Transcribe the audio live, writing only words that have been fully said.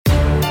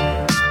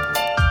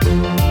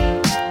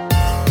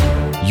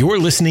You're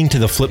listening to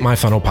the Flip My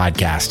Funnel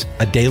podcast,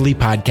 a daily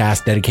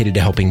podcast dedicated to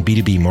helping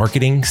B2B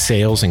marketing,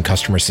 sales, and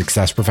customer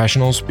success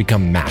professionals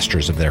become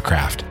masters of their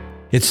craft.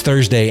 It's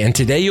Thursday, and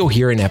today you'll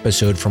hear an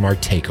episode from our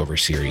Takeover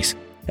series.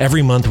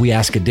 Every month, we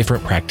ask a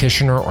different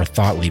practitioner or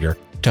thought leader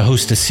to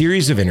host a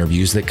series of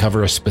interviews that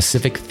cover a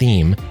specific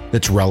theme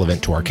that's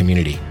relevant to our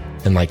community.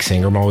 And like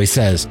Sangram always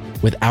says,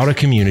 without a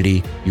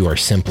community, you are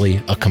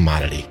simply a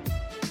commodity.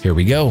 Here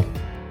we go.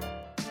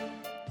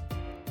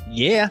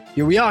 Yeah,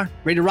 here we are,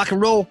 ready to rock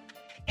and roll.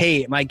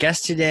 Hey, my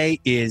guest today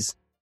is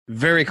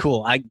very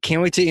cool. I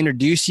can't wait to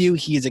introduce you.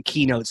 He is a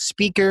keynote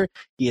speaker.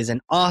 He is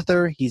an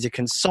author. He's a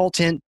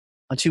consultant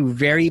on two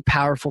very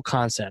powerful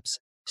concepts,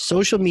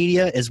 social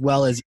media as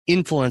well as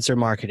influencer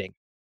marketing,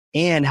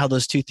 and how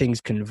those two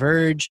things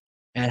converge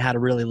and how to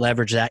really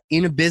leverage that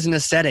in a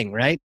business setting,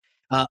 right?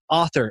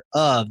 Author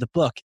of the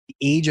book, The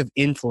Age of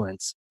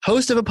Influence,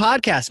 host of a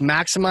podcast,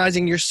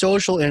 Maximizing Your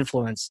Social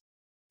Influence,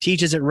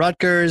 teaches at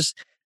Rutgers,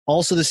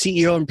 also the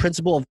CEO and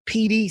principal of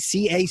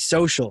PDCA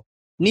Social.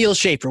 Neil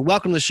Schaefer,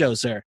 welcome to the show,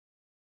 sir.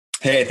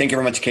 Hey, thank you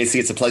very much, Casey.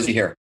 It's a pleasure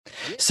here.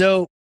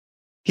 So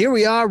here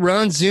we are, we're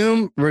on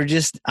Zoom.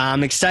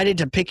 I'm excited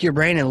to pick your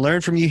brain and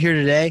learn from you here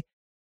today.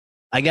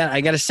 I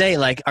got to say,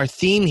 like, our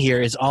theme here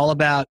is all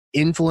about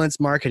influence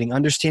marketing,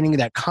 understanding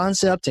that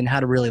concept and how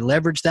to really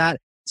leverage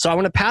that. So I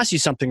want to pass you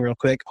something real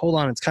quick. Hold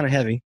on, it's kind of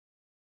heavy.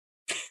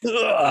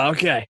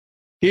 Okay,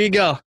 here you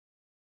go.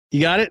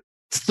 You got it?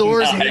 It's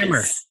Thor's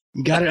hammer.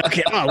 You got it?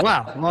 Okay. Oh,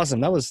 wow. Awesome.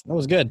 That was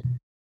good.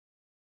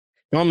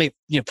 Normally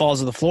it falls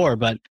to the floor,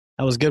 but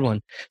that was a good one.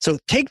 So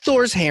take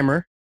Thor's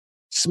hammer,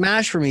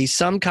 smash for me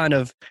some kind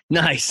of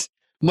nice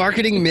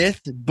marketing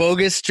myth,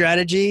 bogus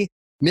strategy,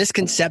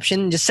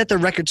 misconception. Just set the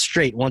record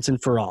straight once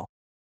and for all.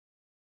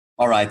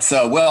 All right.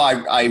 So,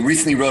 I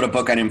recently wrote a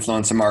book on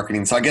influencer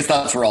marketing. So I guess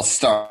that's where I'll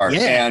start.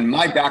 Yeah. And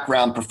my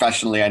background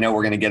professionally, I know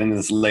we're going to get into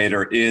this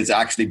later, is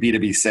actually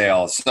B2B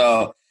sales.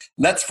 So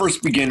let's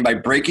first begin by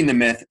breaking the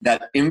myth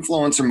that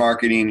influencer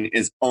marketing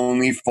is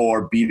only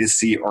for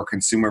B2C or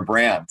consumer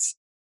brands.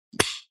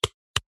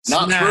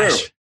 Not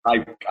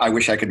true. I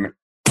wish I could.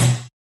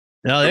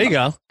 Oh, there you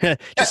go.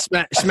 Just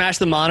smash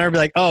the monitor, be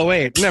like, oh,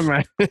 wait, never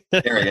mind.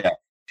 There we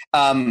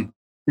go.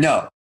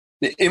 No,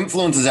 the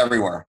influence is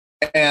everywhere.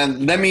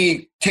 And let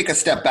me take a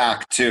step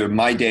back to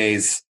my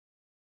days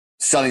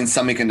selling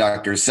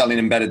semiconductors, selling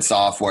embedded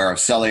software,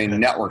 selling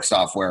network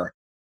software.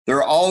 There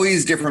are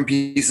always different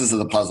pieces of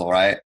the puzzle,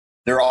 right?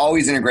 There are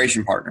always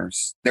integration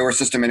partners. There were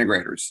system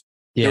integrators.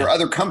 Yeah. There were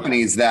other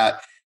companies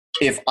that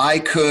if I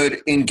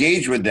could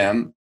engage with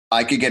them,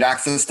 I could get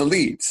access to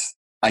leads.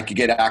 I could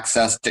get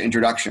access to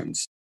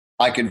introductions.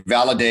 I could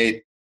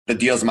validate the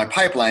deals in my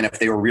pipeline if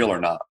they were real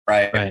or not,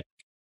 right? Right.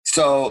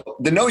 So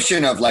the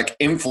notion of like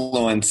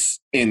influence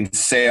in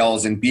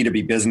sales and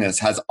B2B business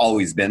has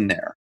always been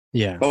there.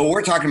 Yeah. But what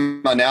we're talking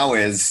about now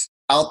is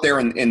out there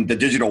in the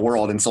digital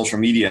world, in social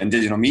media and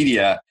digital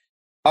media,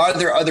 are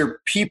there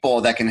other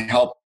people that can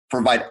help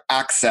provide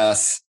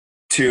access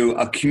to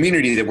a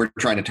community that we're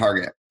trying to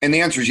target? And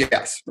the answer is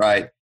yes,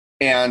 right?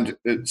 And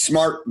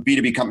smart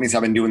B2B companies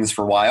have been doing this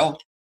for a while.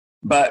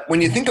 But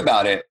when you think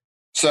about it,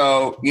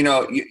 so,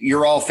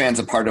 you're all fans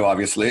of Pardo,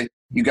 obviously.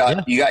 You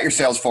got your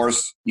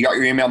Salesforce, you got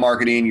your email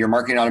marketing, your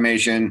marketing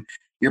automation.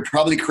 You're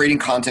probably creating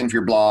content for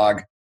your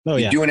blog. Oh,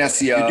 yeah. You're doing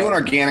SEO, you're doing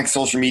organic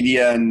social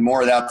media, and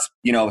more of that's,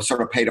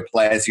 sort of pay to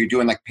play. So you're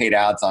doing like paid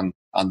ads on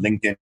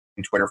LinkedIn,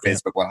 Twitter,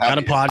 Facebook, what have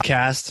you. Got a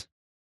podcast.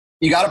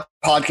 You got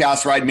a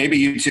podcast, right? Maybe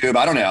YouTube.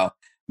 I don't know.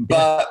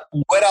 But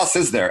what else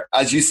is there?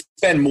 As you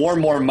spend more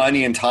and more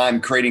money and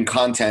time creating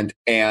content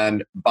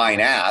and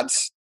buying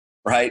ads,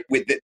 right?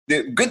 With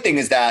the good thing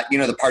is that,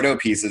 the Pardo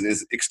piece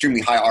is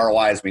extremely high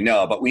ROI, as we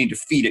know, but we need to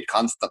feed it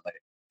constantly.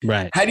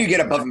 Right. How do you get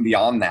above and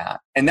beyond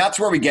that? And that's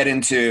where we get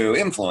into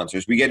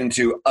influencers. We get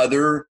into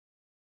other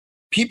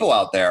people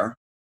out there,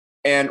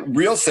 and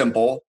real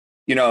simple,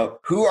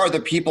 who are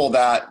the people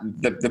that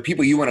the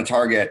people you want to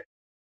target?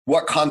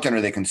 What content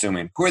are they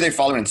consuming? Who are they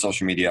following in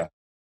social media?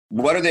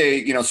 What are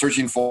they,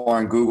 searching for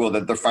on Google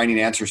that they're finding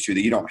answers to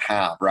that you don't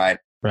have, right?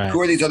 Who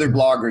are these other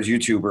bloggers,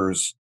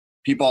 YouTubers,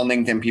 people on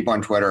LinkedIn, people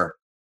on Twitter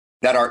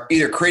that are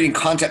either creating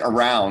content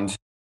around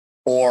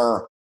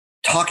or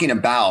talking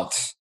about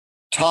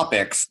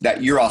topics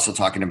that you're also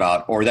talking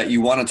about or that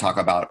you want to talk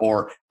about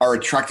or are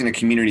attracting a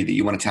community that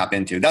you want to tap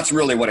into? That's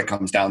really what it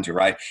comes down to,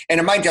 right? And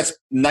it might just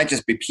not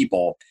just be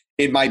people.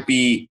 It might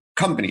be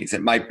companies.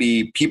 It might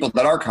be people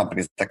that are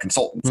companies, that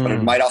consultants, but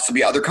it might also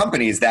be other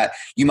companies that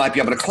you might be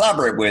able to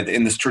collaborate with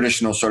in this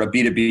traditional sort of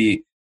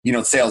B2B,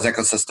 sales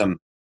ecosystem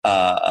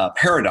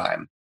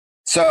paradigm.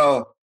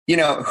 So,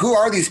 who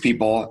are these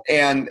people?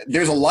 And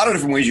there's a lot of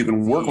different ways you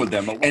can work with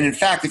them. And in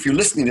fact, if you're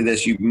listening to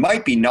this, you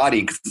might be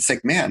nodding because it's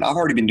like, man, I've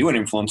already been doing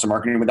influencer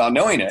marketing without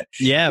knowing it.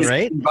 Yeah, it's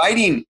right.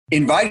 Inviting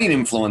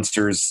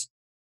influencers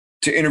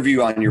to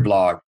interview on your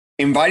blog,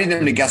 inviting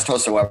them to guest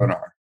host a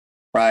webinar,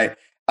 right?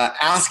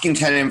 Asking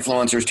 10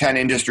 influencers, 10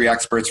 industry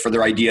experts for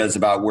their ideas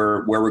about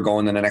where we're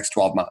going in the next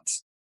 12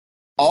 months.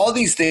 All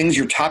these things,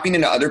 you're tapping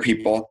into other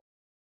people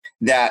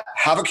that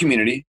have a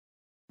community,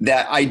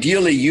 that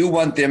ideally you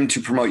want them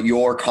to promote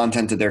your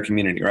content to their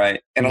community,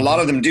 right? And a lot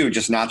of them do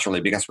just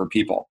naturally because we're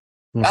people.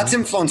 That's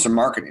influencer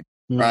marketing,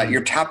 right?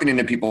 You're tapping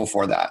into people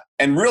for that.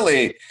 And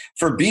really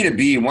for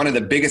B2B, one of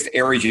the biggest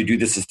areas you do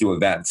this is through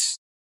events.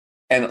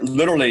 And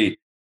literally,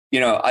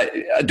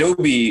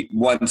 Adobe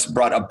once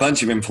brought a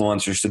bunch of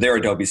influencers to their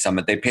Adobe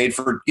Summit. They paid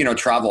for,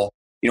 travel,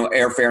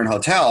 airfare and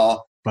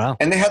hotel. Wow.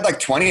 And they had like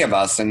 20 of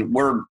us, and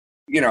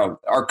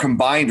our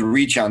combined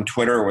reach on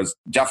Twitter was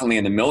definitely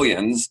in the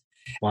millions.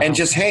 Wow. And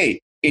just, hey,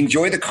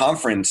 enjoy the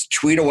conference,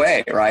 tweet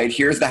away, right?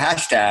 Here's the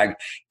hashtag.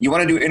 You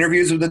want to do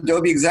interviews with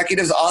Adobe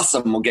executives?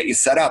 Awesome. We'll get you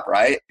set up,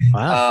 right?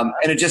 Wow.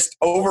 And it just,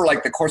 over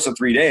like the course of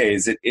 3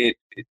 days, it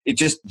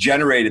just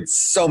generated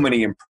so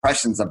many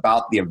impressions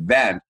about the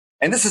event.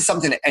 And this is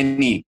something that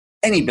any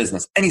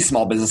business, any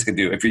small business could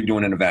do if you're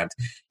doing an event.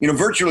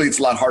 Virtually it's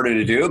a lot harder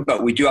to do,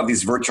 but we do have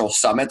these virtual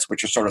summits,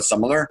 which are sort of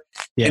similar.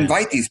 Yeah.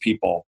 Invite these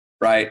people,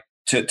 right,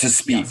 to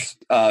speak.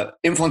 Yes.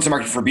 Influencer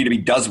marketing for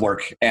B2B does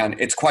work, and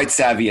it's quite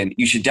savvy. And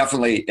you should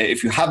definitely,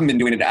 if you haven't been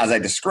doing it as I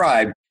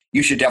described,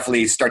 you should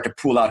definitely start to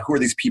pool out who are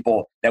these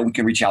people that we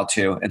can reach out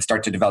to and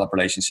start to develop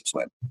relationships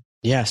with.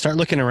 Yeah, start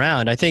looking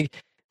around. I think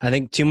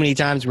too many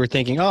times we're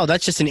thinking, oh,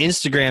 that's just an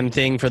Instagram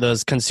thing for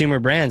those consumer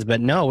brands.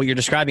 But no, what you're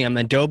describing,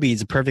 Adobe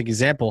is a perfect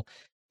example.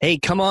 Hey,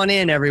 come on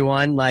in,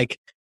 everyone. Like,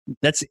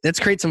 let's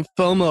create some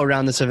FOMO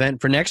around this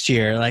event for next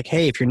year. Like,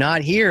 hey, if you're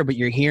not here, but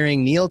you're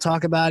hearing Neil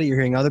talk about it, you're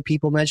hearing other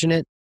people mention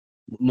it,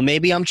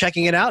 maybe I'm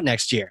checking it out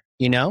next year.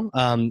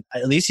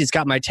 At least it's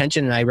got my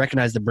attention and I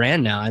recognize the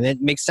brand now. And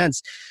it makes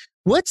sense.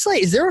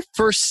 Is there a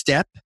first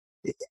step?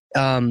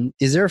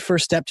 Is there a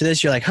first step to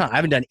this? You're like, I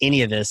haven't done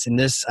any of this, and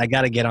this, I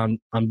got to get on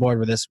board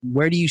with this.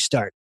 Where do you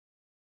start?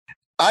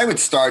 I would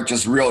start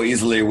just real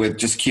easily with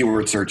just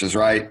keyword searches,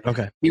 right?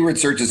 Okay. Keyword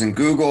searches in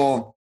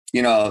Google,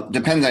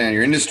 depends on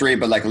your industry,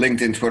 but like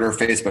LinkedIn, Twitter,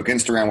 Facebook,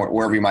 Instagram,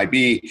 wherever you might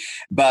be.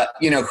 But,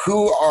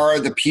 who are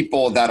the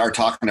people that are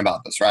talking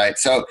about this, right?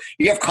 So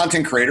you have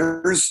content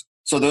creators.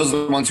 So those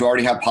are the ones who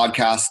already have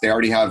podcasts. They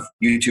already have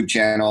YouTube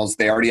channels.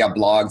 They already have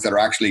blogs that are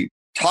actually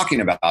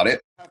talking about it.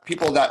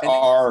 People that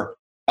are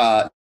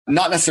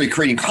not necessarily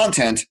creating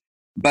content,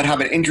 but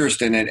have an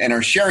interest in it and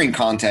are sharing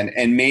content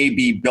and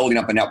maybe building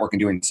up a network and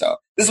doing so.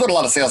 This is what a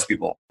lot of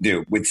salespeople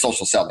do with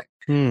social selling.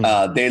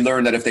 They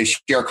learn that if they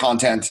share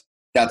content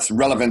that's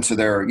relevant to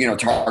their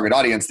target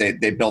audience,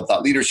 they build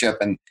thought leadership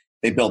and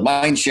they build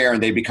mind share,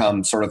 and they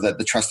become sort of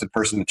the trusted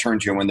person to turn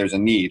to when there's a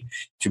need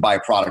to buy a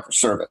product or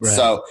service. Right.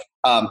 So,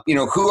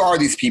 who are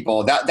these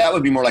people? That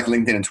would be more like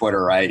LinkedIn and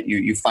Twitter, right?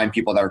 You find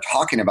people that are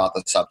talking about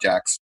the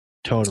subjects.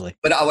 Totally.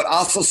 But I would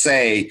also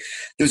say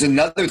there's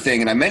another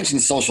thing, and I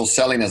mentioned social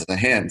selling as a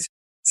hint.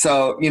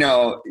 So,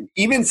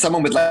 even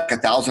someone with like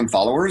 1,000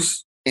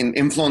 followers in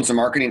influencer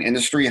marketing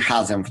industry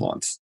has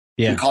influence.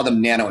 Yeah. We call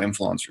them nano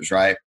influencers,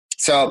 right?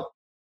 So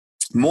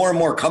more and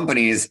more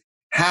companies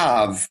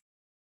have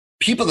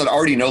people that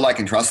already know, like,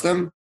 and trust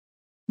them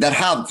that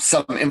have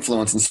some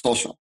influence in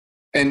social.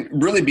 And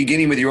really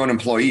beginning with your own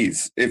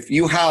employees. If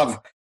you have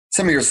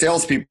some of your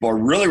salespeople are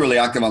really, really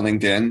active on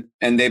LinkedIn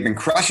and they've been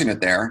crushing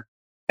it there,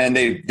 and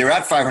they're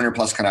at 500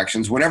 plus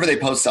connections. Whenever they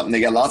post something,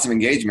 they get lots of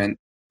engagement.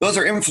 Those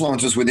are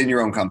influencers within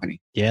your own company.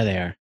 Yeah, they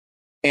are.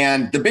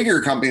 And the bigger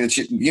your company,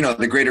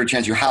 the greater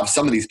chance you have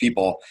some of these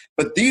people.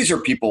 But these are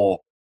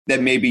people that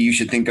maybe you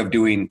should think of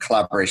doing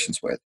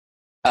collaborations with.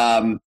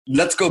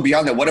 Let's go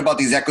beyond that. What about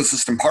these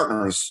ecosystem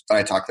partners that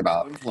I talked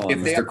about?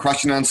 If they're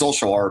crushing on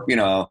social, or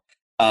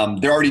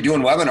they're already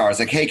doing webinars,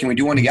 like, hey, can we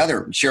do one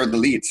together and share the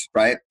leads,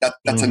 right?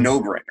 That's a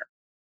no-brainer.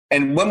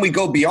 And when we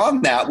go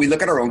beyond that, we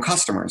look at our own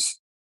customers.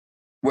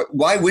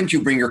 Why wouldn't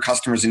you bring your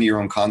customers into your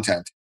own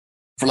content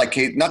for like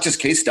not just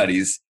case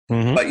studies,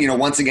 but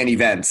once again,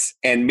 events?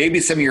 And maybe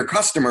some of your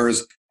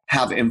customers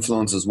have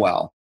influence as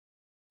well.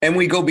 And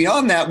we go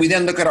beyond that. We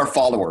then look at our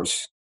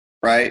followers,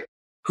 right?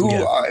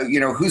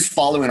 Who's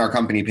following our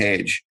company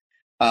page?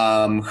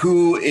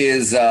 Who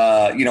is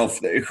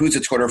who's a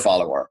Twitter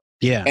follower?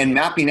 Yeah. And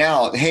mapping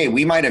out, hey,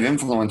 we might have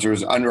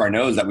influencers under our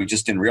nose that we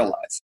just didn't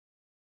realize.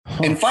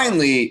 And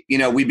finally,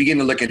 we begin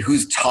to look at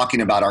who's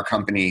talking about our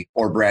company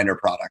or brand or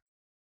product.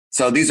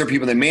 So these are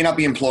people that may not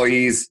be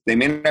employees, they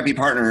may not be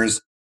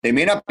partners, they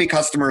may not be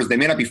customers, they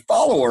may not be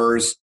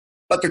followers,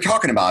 but they're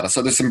talking about us.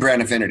 So there's some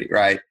brand affinity,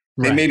 right?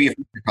 They may be a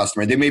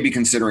customer, they may be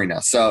considering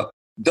us. So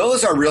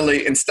those are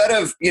really, instead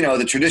of,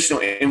 the traditional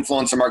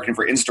influencer marketing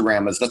for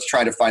Instagram is let's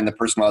try to find the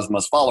person who has the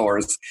most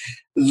followers.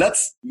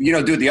 Let's,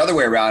 do it the other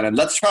way around. And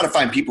let's try to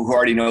find people who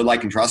already know,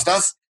 like, and trust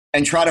us,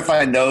 and try to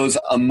find those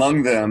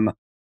among them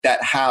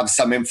that have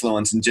some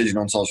influence in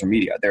digital and social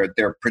media.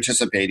 They're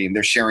participating,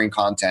 they're sharing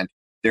content,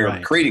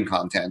 they're creating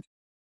content.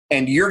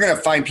 And you're going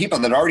to find people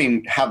that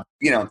already have,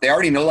 they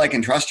already know, like,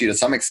 and trust you to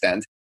some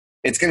extent.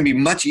 It's going to be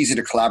much easier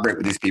to collaborate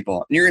with these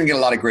people. And you're going to get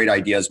a lot of great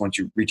ideas once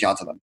you reach out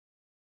to them.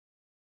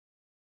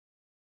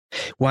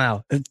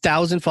 Wow.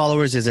 1,000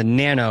 followers is a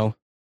nano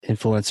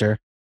influencer.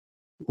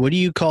 What do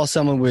you call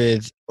someone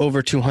with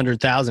over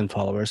 200,000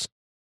 followers?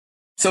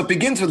 So it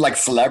begins with like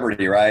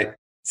celebrity, right?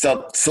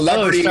 So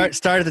celebrity.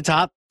 Start at the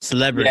top.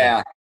 Celebrity.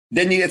 Yeah.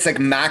 Then it's like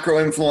macro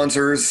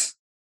influencers.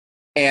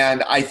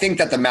 And I think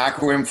that the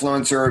macro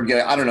influencer,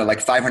 I don't know, like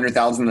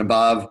 500,000 and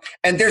above.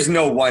 And there's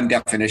no one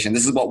definition.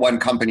 This is what one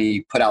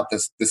company put out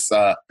this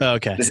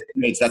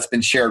image that's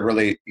been shared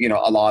really,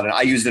 a lot. And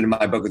I used it in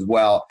my book as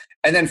well.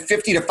 And then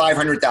 50 to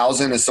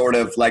 500,000 is sort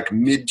of like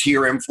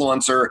mid-tier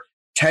influencer.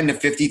 10 to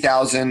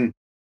 50,000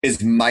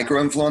 is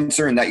micro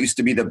influencer. And that used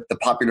to be the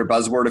popular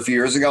buzzword a few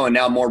years ago. And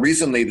now more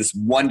recently, this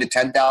 1 to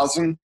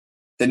 10,000,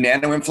 the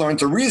nano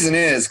influencer. The reason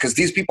is because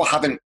these people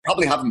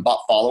probably haven't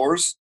bought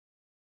followers.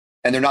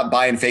 And they're not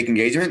buying fake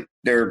engagement.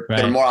 They're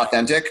more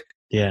authentic.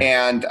 Yeah.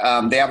 And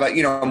they have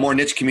a more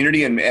niche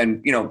community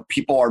and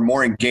people are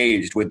more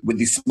engaged with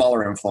these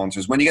smaller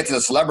influencers. When you get to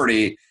the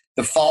celebrity,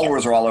 the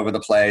followers are all over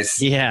the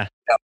place. Yeah.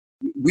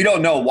 We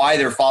don't know why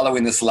they're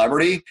following the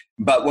celebrity,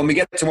 but when we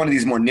get to one of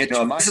these more niche,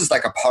 this is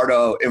like a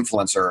Pardo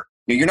influencer.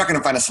 You're not going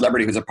to find a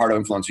celebrity who's a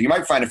Pardo influencer. You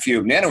might find a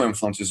few nano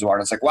influencers who are,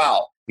 and it's like,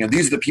 wow,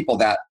 these are the people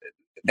that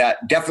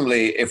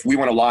definitely, if we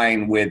want to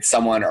align with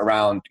someone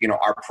around,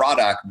 our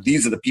product,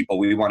 these are the people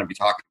we want to be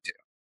talking to.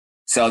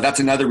 So that's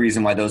another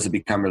reason why those have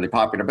become really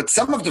popular. But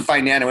some have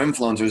defined nano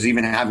influencers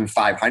even having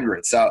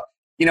 500. So,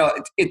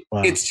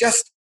 it's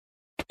just,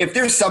 if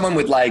there's someone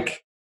with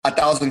like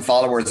 1,000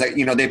 followers,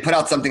 they put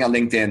out something on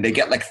LinkedIn, they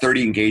get like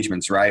 30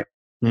 engagements, right?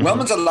 Mm-hmm. When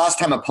was the last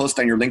time a post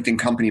on your LinkedIn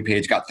company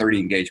page got 30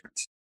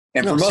 engagements?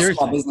 And for most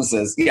small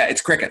businesses,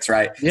 it's crickets,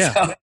 right?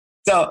 Yeah.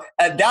 So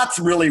that's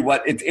really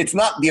what it's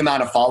not the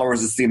amount of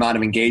followers, it's the amount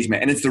of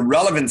engagement, and it's the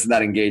relevance of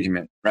that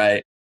engagement,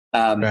 right?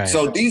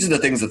 So these are the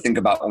things to think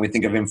about when we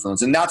think of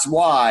influence. And that's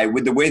why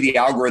with the way the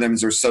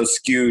algorithms are so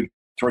skewed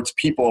towards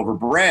people over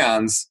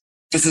brands,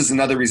 this is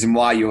another reason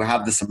why you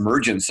have this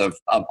emergence of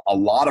a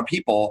lot of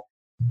people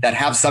that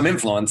have some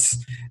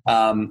influence.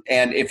 And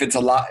if it's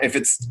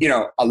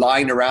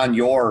aligned around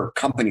your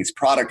company's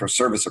product or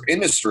service or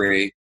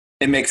industry,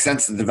 it makes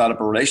sense to develop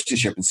a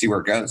relationship and see where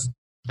it goes.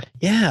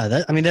 Yeah,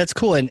 that's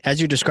cool. And as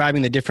you're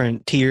describing the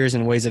different tiers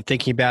and ways of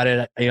thinking about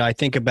it, I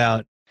think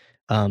about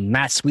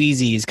Matt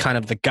Sweezy is kind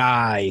of the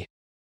guy.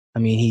 I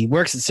mean, he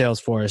works at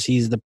Salesforce.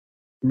 He's the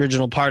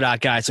original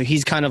Pardot guy. So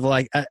he's kind of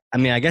like,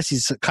 I guess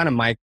he's kind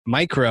of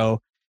micro,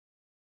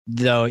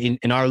 though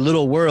in our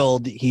little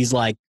world, he's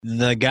like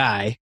the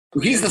guy.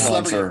 He's the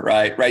celebrity,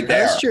 right there.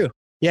 That's true.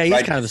 Yeah,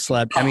 he's kind of a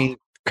celeb. I mean,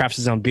 crafts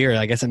his own beer.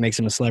 I guess that makes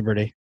him a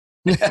celebrity.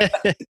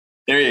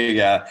 There you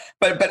go.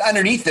 But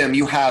underneath them,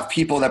 you have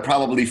people that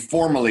probably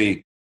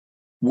formerly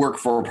work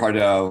for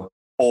Pardo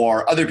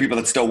or other people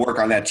that still work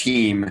on that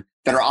team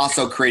that are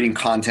also creating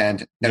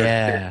content, that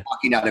are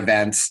talking at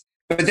events.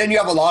 But then you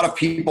have a lot of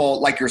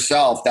people like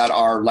yourself that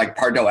are like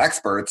Pardo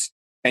experts,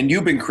 and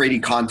you've been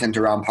creating content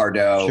around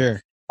Pardo.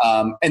 Sure.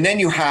 And then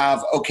you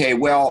have,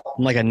 I'm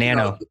like a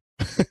nano.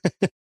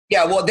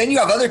 Then you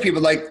have other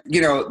people like,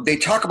 they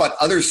talk about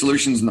other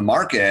solutions in the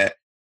market,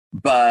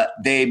 but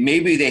they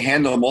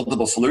handle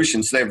multiple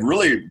solutions. So they have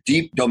really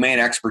deep domain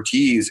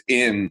expertise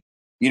in,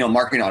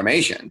 marketing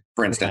automation,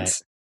 for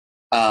instance.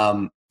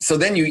 Right. So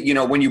then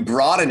when you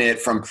broaden it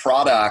from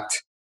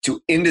product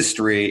to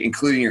industry,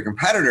 including your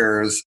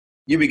competitors,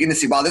 you begin to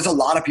see, wow, there's a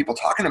lot of people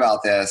talking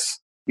about this,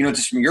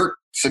 just from your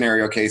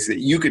scenario case that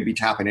you could be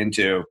tapping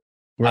into.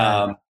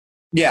 Right.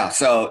 That's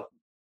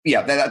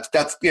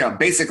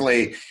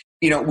basically,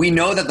 we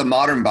know that the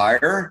modern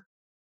buyer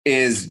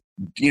is,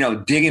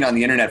 digging on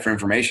the internet for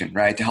information,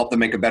 right? To help them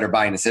make a better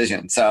buying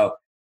decision. So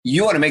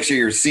you want to make sure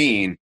you're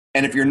seen.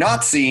 And if you're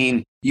not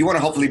seen, you want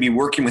to hopefully be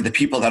working with the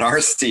people that are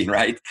seen,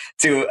 right?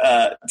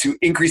 To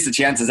increase the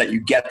chances that you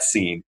get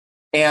seen.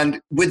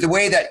 And with the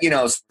way that,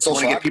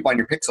 social get people on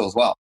your pixel as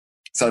well.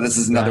 So this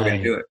is another way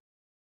to do it.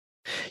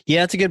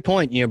 Yeah, that's a good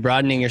point.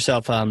 Broadening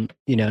yourself,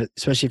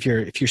 especially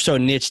if you're so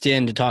niched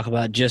in to talk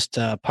about just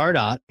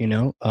Pardot,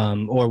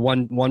 or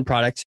one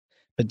product,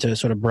 but to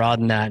sort of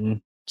broaden that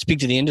and speak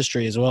to the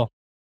industry as well.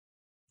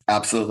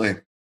 Absolutely.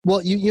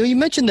 Well, you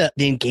mentioned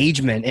the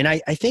engagement, and I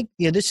think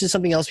this is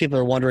something else people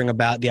are wondering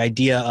about, the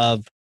idea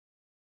of,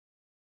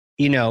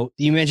 you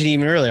mentioned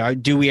even earlier,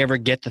 do we ever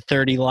get the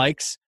 30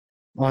 likes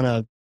on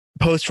a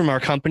post from our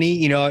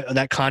company,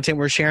 that content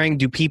we're sharing?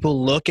 Do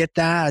people look at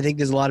that? I think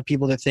there's a lot of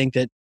people that think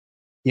that,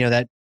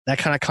 that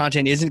kind of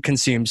content isn't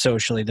consumed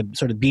socially, the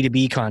sort of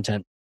B2B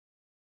content.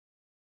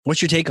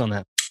 What's your take on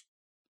that?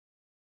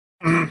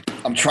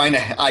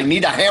 I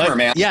need a hammer,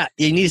 man. Yeah,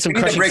 you need some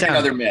crushing to break sound.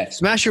 Another myth.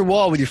 Smash your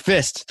wall with your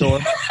fist, Thor.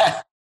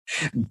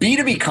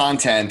 B2B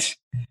content,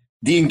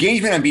 the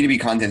engagement on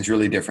B2B content is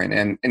really different.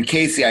 And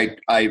Casey,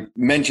 I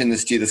mentioned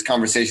this to you, this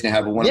conversation I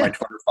had with one of my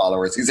Twitter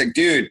followers. He's like,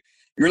 dude,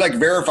 you're like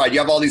verified. You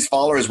have all these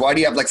followers. Why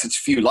do you have like such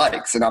few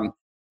likes? And I'm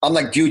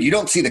like, dude, you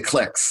don't see the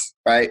clicks,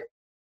 right?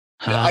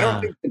 I don't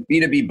think the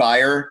B2B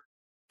buyer,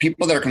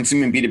 people that are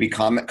consuming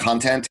B2B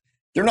content,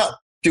 they're not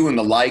doing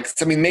the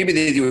likes. I mean, maybe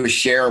they do a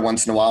share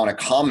once in a while and a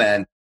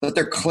comment, but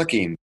they're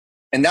clicking.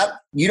 And that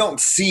you don't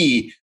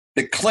see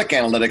the click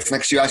analytics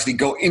next you actually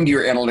go into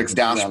your analytics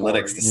dashboard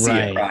to see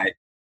it, right?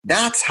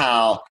 That's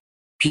how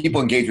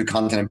people engage with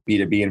content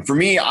in B2B. And for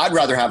me, I'd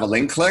rather have a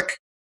link click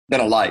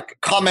than a like.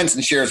 Comments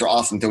and shares are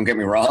awesome, don't get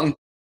me wrong.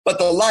 But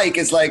the like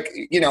is like,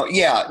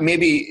 yeah,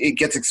 maybe it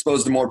gets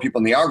exposed to more people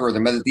in the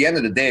algorithm. But at the end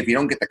of the day, if you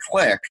don't get the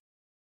click,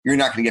 you're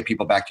not going to get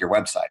people back to your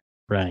website.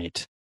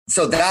 Right.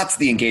 So that's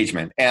the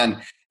engagement.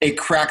 And it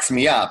cracks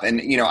me up.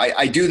 And,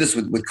 I do this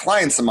with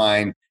clients of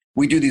mine.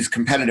 We do these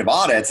competitive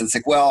audits. It's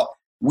like, well,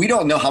 we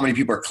don't know how many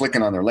people are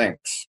clicking on their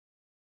links.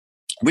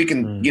 We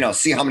can,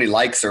 see how many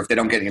likes or if they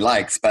don't get any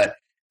likes, but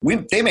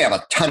they may have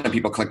a ton of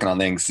people clicking on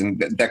links and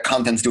that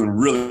content's doing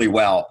really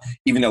well,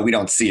 even though we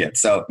don't see it.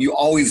 So you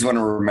always want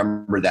to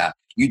remember that.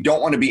 You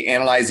don't want to be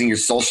analyzing your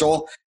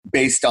social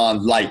based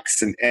on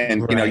likes and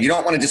right. You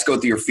don't want to just go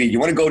through your feed. You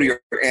want to go to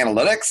your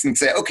analytics and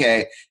say,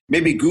 okay,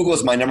 maybe Google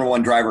is my number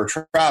one driver of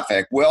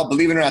traffic. Well,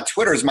 believe it or not,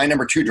 Twitter is my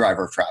number two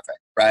driver of traffic,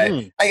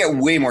 right? I get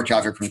way more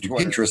traffic from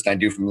Pinterest than I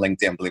do from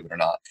LinkedIn, believe it or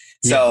not.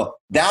 So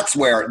that's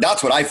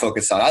what I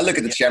focus on. I look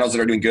at the channels that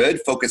are doing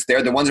good, focus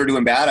there. The ones that are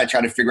doing bad, I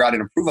try to figure out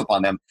and improve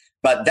upon them.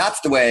 But that's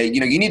the way,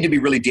 you need to be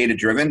really data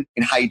driven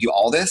in how you do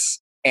all this.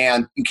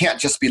 And you can't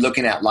just be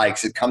looking at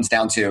likes. It comes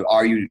down to,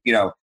 are you,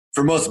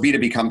 for most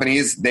B2B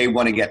companies, they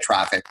want to get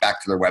traffic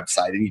back to their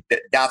website. And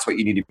that's what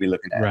you need to be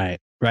looking at.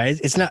 Right.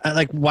 It's not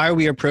like, why are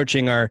we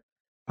approaching our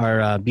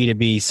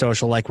B2B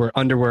social like we're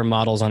underwear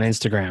models on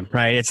Instagram,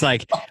 right? It's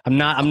like, I'm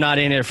not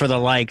in it for the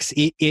likes.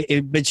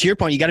 But to your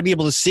point, you got to be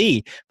able to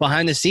see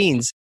behind the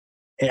scenes.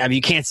 I mean,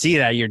 you can't see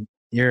that. You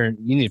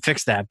need to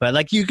fix that. But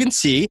like, you can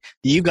see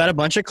you got a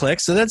bunch of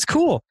clicks. So that's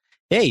cool.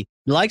 Hey,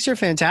 likes are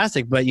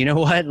fantastic, but you know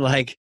what?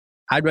 Like,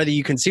 I'd rather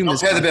you consume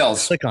this. Pay the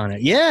bills. Click on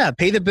it. Yeah,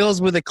 pay the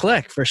bills with a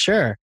click for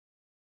sure.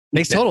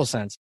 Makes total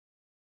sense.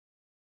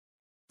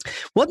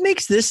 What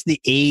makes this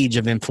the age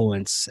of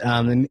influence?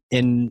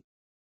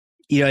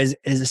 Is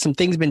some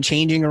things been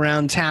changing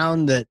around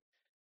town that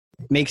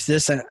makes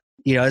this?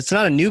 It's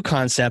not a new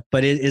concept,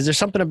 but is there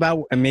something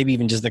about, and maybe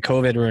even just the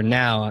COVID or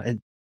now?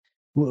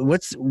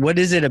 What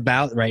is it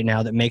about right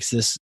now that makes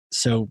this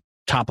so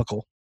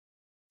topical?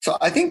 So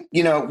I think,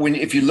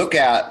 if you look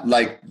at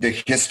like the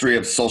history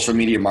of social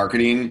media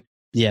marketing,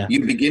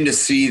 you begin to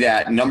see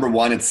that number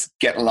one, it's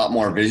getting a lot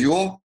more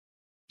visual.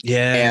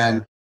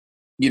 Yeah.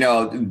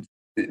 And,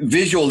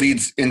 visual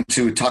leads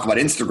into talk about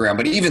Instagram,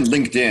 but even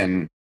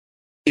LinkedIn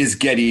is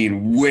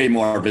getting way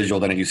more visual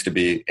than it used to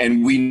be.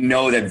 And we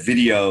know that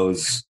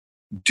videos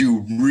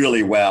do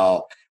really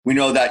well. We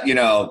know that,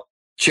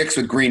 chicks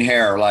with green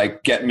hair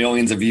get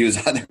millions of views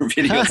on their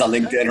videos on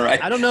LinkedIn, right?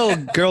 I don't know a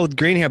girl with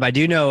green hair, but I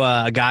do know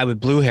a guy with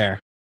blue hair.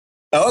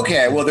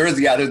 Okay, well there's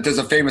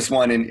a famous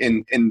one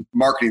in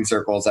marketing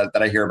circles that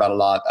I hear about a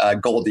lot.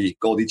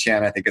 Goldie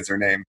Chan, I think is her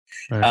name.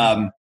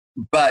 Right.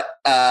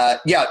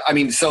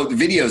 So the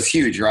video is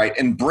huge, right?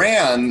 And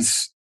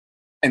brands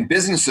and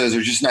businesses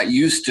are just not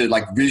used to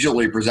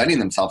visually presenting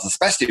themselves,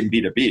 especially in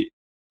B2B.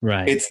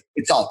 Right.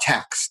 It's all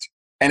text.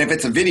 And if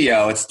it's a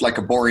video, it's like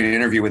a boring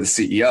interview with a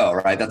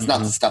CEO, right? That's not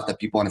the stuff that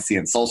people want to see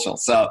in social.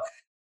 So,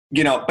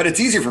 but it's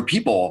easier for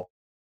people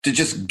to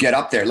just get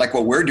up there, like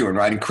what we're doing,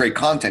 right? And create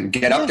content,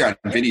 get up there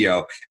on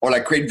video, or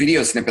create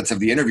video snippets of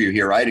the interview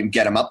here, right? And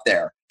get them up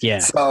there. Yeah.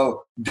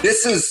 So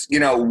this is,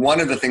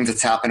 one of the things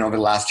that's happened over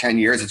the last 10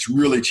 years. It's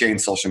really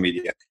changed social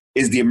media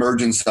is the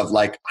emergence of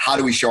how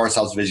do we show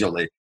ourselves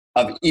visually?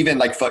 Of even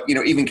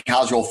even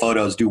casual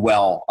photos do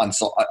well on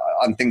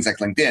things like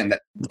LinkedIn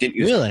that didn't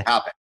used to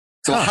happen.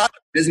 So how do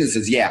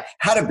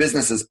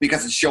businesses,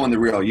 because it's showing the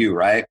real you,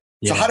 right?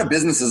 Yeah. So how do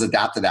businesses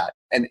adapt to that?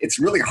 And it's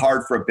really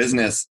hard for a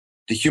business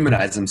to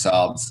humanize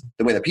themselves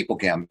the way that people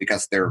can,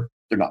 because they're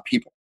not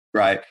people,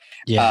 right?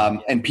 Yeah.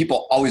 And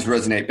people always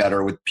resonate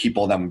better with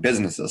people than with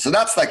businesses. So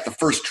that's the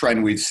first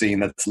trend we've seen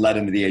that's led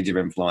into the age of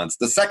influence.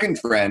 The second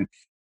trend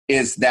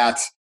is that,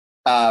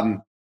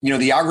 the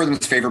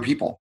algorithms favor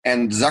people.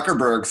 And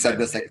Zuckerberg said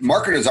this,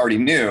 marketers already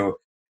knew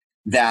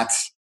that,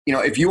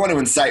 if you want to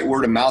incite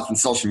word of mouth in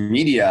social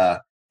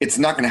media, it's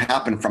not going to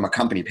happen from a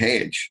company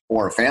page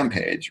or a fan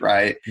page,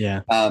 right?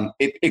 Yeah.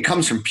 It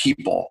comes from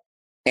people.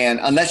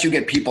 And unless you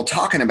get people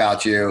talking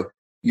about you,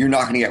 you're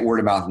not going to get word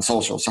of mouth in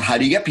social. So how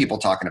do you get people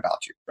talking about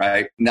you,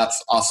 right? And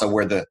that's also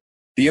where the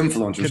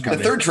influencers come in.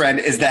 The third trend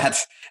is that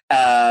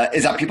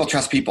people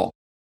trust people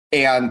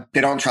and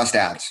they don't trust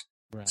ads.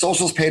 Right.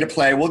 Social's pay to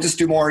play. We'll just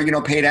do more,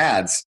 paid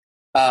ads.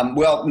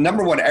 Well,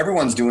 number one,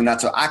 everyone's doing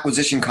that. So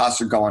acquisition costs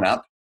are going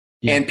up.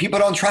 Yeah. And people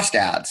don't trust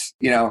ads,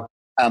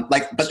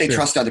 but they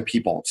trust other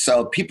people.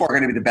 So people are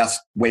going to be the best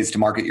ways to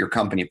market your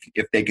company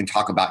if they can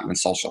talk about you in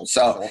social.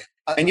 So,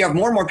 and you have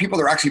more and more people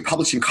that are actually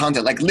publishing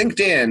content. Like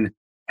LinkedIn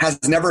has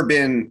never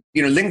been,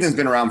 LinkedIn's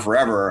been around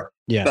forever,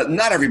 but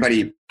not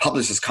everybody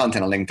publishes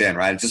content on LinkedIn,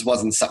 right? It just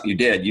wasn't something you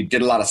did. You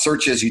did a lot of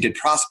searches, you did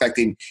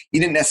prospecting. You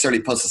didn't necessarily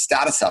post a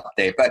status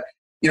update, but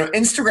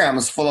Instagram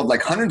is full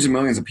of hundreds of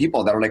millions of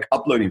people that are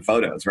uploading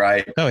photos,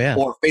 right? Oh yeah.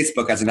 Or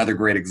Facebook as another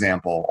great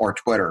example, or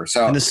Twitter.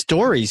 So and the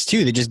stories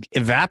too, they just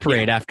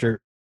evaporate after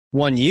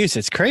one use.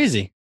 It's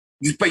crazy.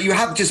 But you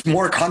have just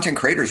more content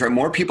creators, right?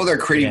 More people that are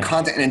creating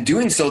content, and in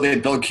doing so, they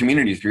build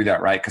community through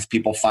that, right? Because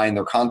people find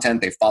their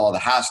content, they follow the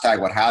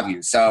hashtag, what have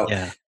you. So,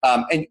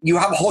 and you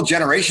have a whole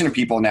generation of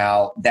people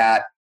now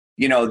that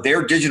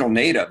they're digital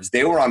natives.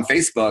 They were on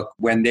Facebook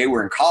when they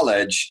were in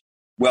college.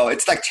 Well,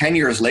 it's like 10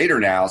 years later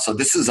now. So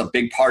this is a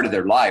big part of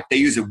their life. They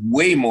use it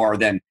way more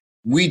than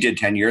we did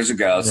 10 years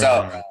ago.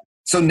 Right.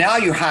 So now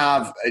you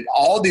have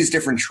all these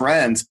different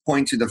trends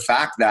point to the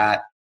fact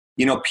that,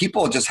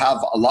 people just have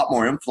a lot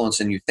more influence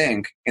than you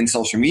think in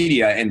social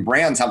media, and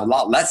brands have a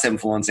lot less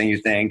influence than you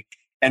think.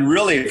 And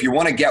really, if you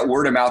want to get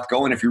word of mouth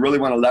going, if you really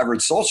want to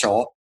leverage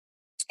social,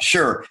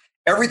 sure,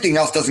 everything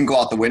else doesn't go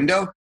out the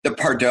window. The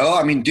Pardot,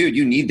 I mean, dude,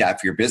 you need that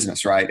for your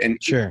business, right? And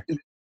sure,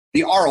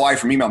 the ROI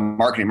from email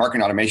marketing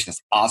automation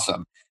is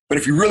awesome. But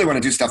if you really want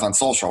to do stuff on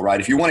social, right?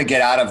 If you want to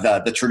get out of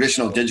the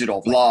traditional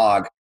digital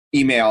blog,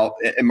 email,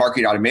 and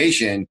marketing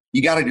automation,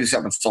 you got to do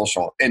something with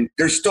social. And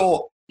there's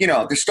still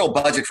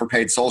budget for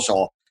paid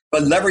social,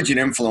 but leveraging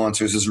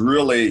influencers is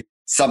really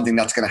something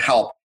that's going to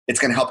help. It's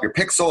going to help your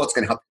pixel. It's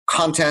going to help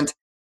content.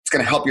 It's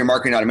going to help your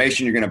marketing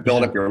automation. You're going to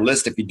build up your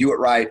list if you do it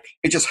right.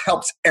 It just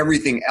helps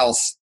everything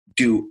else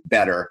do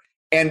better.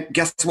 And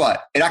guess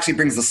what? It actually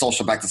brings the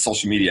social back to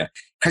social media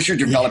because you're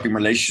developing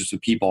relationships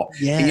with people.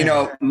 Yeah.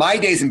 And my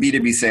days in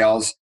B2B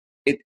sales,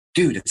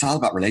 it's all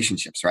about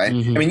relationships, right?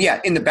 Mm-hmm. I mean, yeah,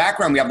 in the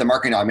background, we have the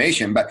marketing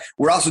automation, but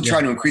we're also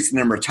trying to increase the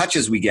number of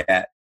touches we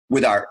get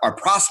with our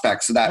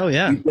prospects so that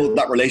we build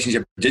that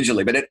relationship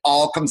digitally. But it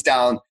all comes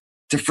down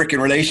to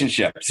freaking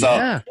relationships.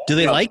 So, do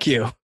they like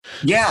you?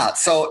 Yeah.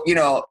 So,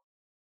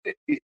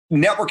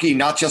 networking,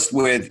 not just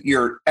with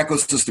your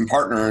ecosystem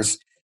partners,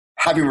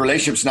 having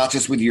relationships, not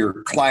just with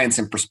your clients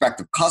and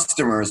prospective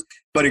customers,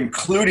 but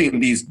including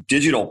these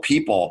digital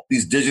people,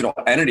 these digital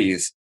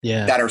entities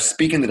that are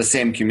speaking to the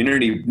same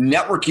community,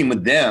 networking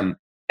with them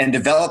and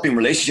developing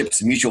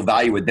relationships and mutual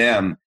value with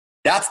them.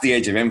 That's the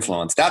age of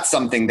influence. That's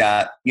something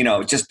that,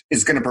 just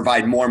is going to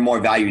provide more and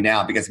more value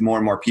now because more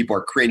and more people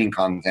are creating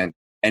content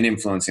and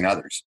influencing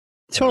others.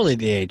 Totally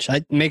the age.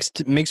 It makes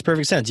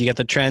perfect sense. You got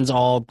the trends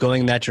all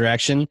going in that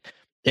direction.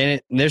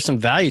 And there's some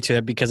value to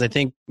it because I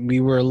think we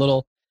were a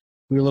little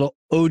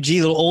OG,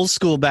 a little old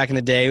school back in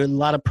the day. A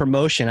lot of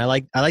promotion. I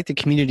like the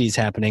communities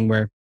happening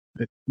where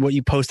what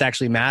you post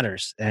actually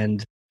matters.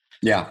 And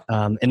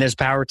and there's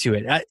power to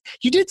it.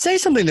 You did say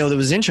something though that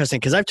was interesting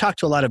because I've talked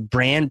to a lot of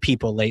brand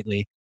people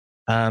lately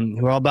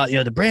who are all about,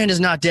 the brand is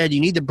not dead.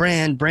 You need the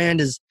brand. Brand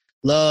is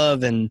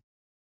love and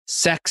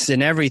sex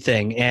and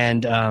everything.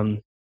 And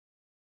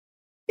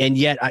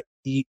yet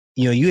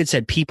you had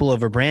said people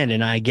over brand,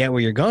 and I get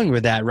where you're going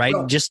with that, right?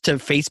 Just to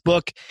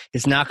Facebook,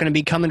 it's not going to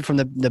be coming from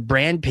the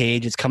brand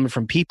page. It's coming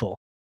from people.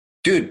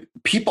 Dude,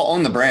 people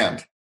own the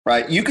brand,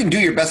 right? You can do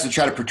your best to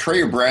try to portray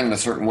your brand in a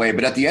certain way,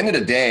 but at the end of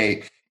the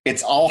day,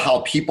 it's all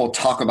how people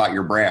talk about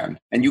your brand,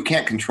 and you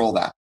can't control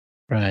that.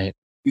 Right.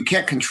 You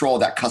can't control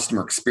that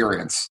customer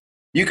experience.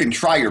 You can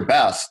try your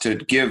best to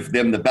give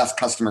them the best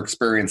customer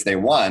experience they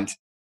want,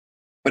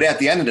 but at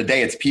the end of the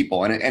day, it's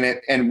people.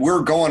 And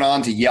we're going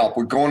on to Yelp.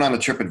 We're going on to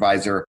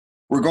TripAdvisor.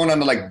 We're going on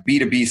to like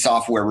B2B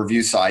software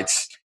review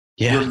sites.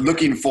 Yeah. We're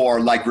looking for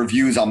like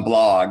reviews on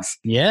blogs.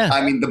 Yeah.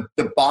 I mean,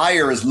 the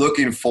buyer is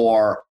looking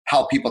for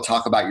how people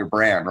talk about your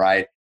brand,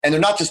 right? And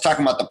they're not just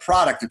talking about the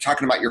product. They're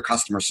talking about your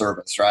customer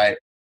service, right?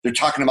 They're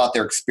talking about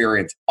their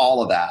experience,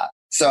 all of that.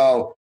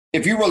 So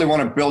if you really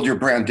want to build your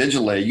brand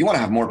digitally, you want to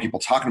have more people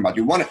talking about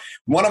you.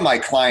 One of my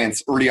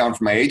clients early on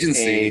from my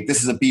agency,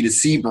 this is a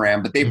B2C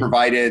brand, but they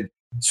provided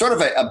sort of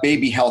a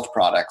baby health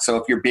product. So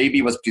if your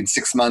baby was between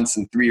 6 months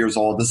and 3 years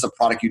old, this is a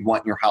product you'd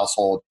want in your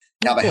household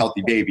to have a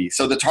healthy baby.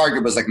 So the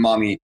target was like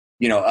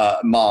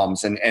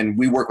moms, and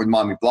we work with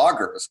mommy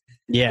bloggers.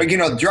 Yeah. But,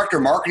 the director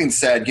of marketing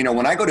said,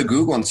 when I go to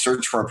Google and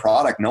search for a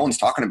product, no one's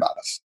talking about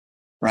us,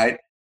 right?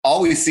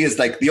 All we see is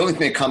like the only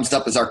thing that comes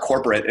up is our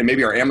corporate and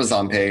maybe our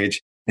Amazon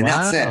page. And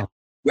that's it.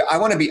 I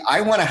want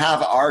to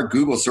have our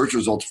Google search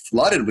results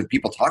flooded with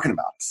people talking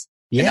about us.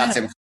 Yeah. And that's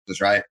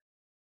influencers, right?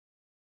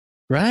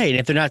 Right.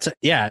 If they're not,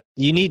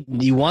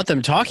 you want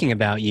them talking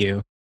about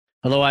you.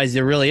 Otherwise,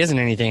 there really isn't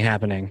anything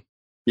happening.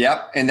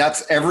 Yep. And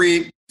that's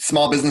every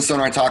small business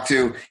owner I talk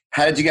to.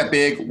 How did you get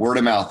big? Word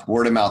of mouth,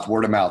 word of mouth,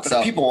 word of mouth. So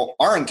if people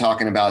aren't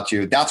talking about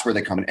you, that's where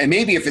they come in. And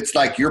maybe if it's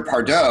like your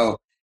Pardot,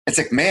 it's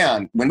like,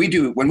 man, when we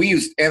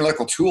use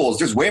analytical tools,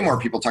 there's way more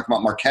people talking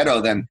about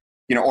Marketo than,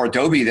 or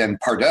Adobe than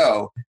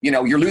Pardot.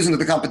 You're losing to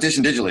the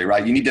competition digitally,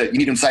 right? You need to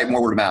incite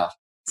more word of mouth.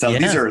 So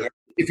these are,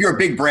 if you're a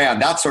big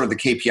brand, that's sort of the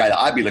KPI that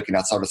I'd be looking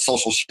at, sort of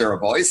social share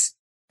of voice.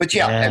 But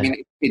I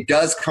mean, it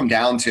does come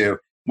down to,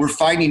 we're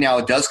finding now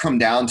it does come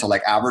down to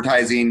like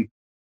advertising,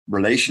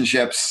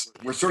 relationships.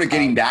 We're sort of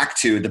getting back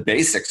to the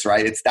basics,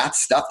 right? It's that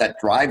stuff that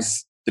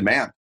drives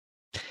demand.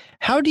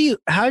 How do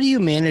you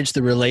manage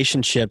the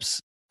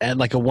relationships at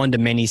like a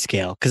one-to-many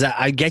scale? Because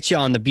I get you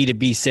on the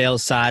B2B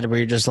sales side where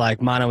you're just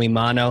like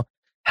mano-a-mano.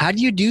 How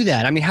do you do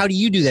that? I mean, how do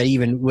you do that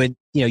even with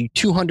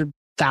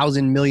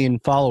 200,000 million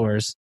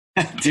followers?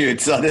 Dude,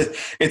 so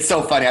it's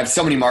so funny. I have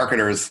so many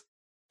marketers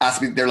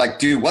ask me, they're like,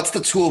 dude, what's the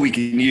tool we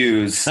can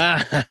use?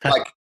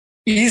 Like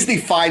easily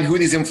find who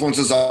these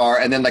influencers are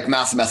and then like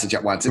mass message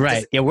at once.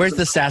 Right. Yeah. Where's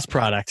the SaaS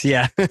product?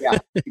 Yeah. Yeah.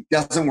 It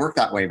doesn't work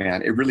that way,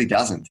 man. It really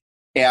doesn't.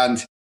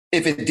 And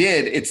if it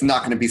did, it's not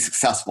going to be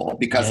successful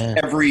because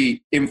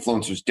every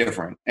influencer is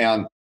different.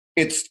 And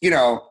it's,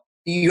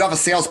 you have a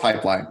sales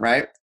pipeline,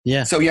 right?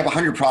 Yeah. So you have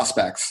 100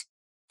 prospects.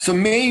 So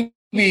maybe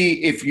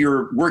if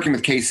you're working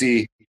with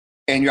Casey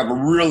and you have a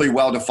really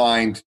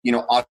well-defined,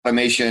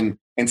 automation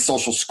and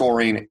social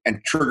scoring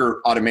and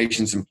trigger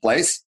automations in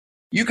place,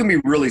 you can be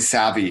really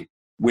savvy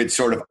with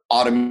sort of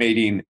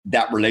automating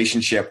that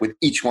relationship with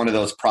each one of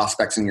those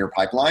prospects in your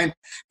pipeline.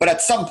 But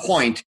at some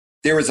point,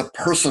 there is a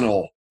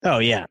personal. Oh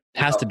yeah,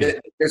 has to be.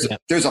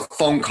 There's a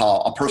phone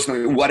call, a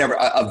personal, whatever,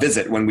 a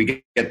visit when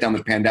we get done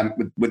with pandemic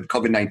with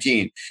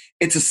COVID-19.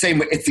 It's the same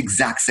way. It's the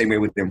exact same way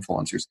with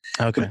influencers.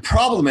 Okay. The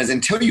problem is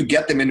until you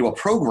get them into a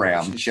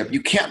program,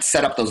 you can't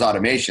set up those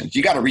automations.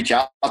 You got to reach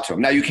out to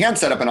them. Now you can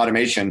set up an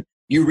automation.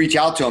 You reach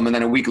out to them, and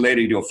then a week later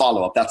you do a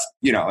follow up. That's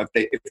if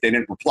they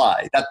didn't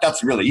reply,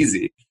 that's really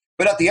easy.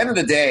 But at the end of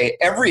the day,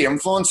 every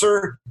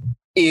influencer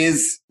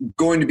is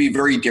going to be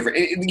very different.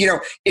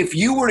 If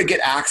you were to get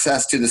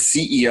access to the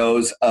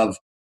CEOs of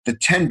the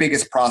 10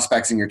 biggest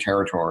prospects in your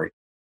territory,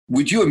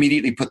 would you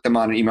immediately put them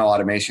on an email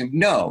automation?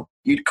 No,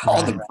 you'd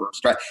call them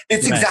first, right?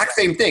 It's the exact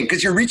same thing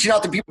because you're reaching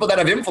out to people that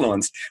have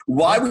influence.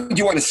 Why would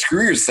you want to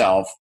screw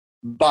yourself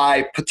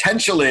by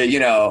potentially,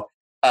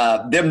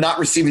 them not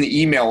receiving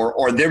the email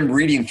or them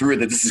reading through it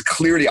that this is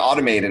clearly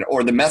automated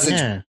or the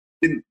message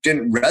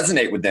didn't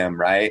resonate with them,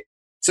 right?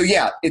 So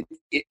yeah,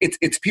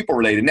 it's people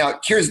related. Now,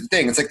 here's the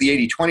thing. It's like the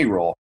 80-20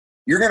 rule.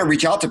 You're going to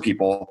reach out to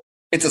people.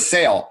 It's a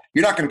sale.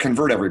 You're not going to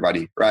convert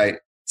everybody, right?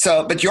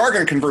 So, but you are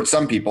going to convert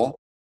some people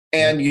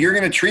and you're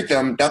going to treat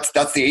them. That's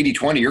the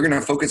 80-20. You're going to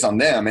focus on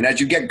them. And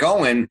as you get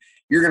going,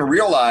 you're going to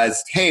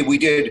realize, hey, we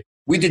did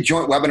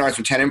joint webinars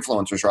with 10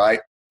 influencers, right?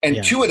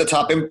 And two of the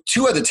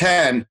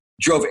 10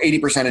 drove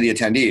 80% of the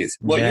attendees.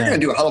 Well, you're going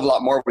to do a hell of a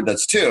lot more with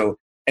those 2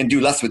 and do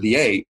less with the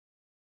 8.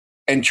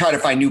 And try to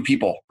find new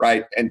people,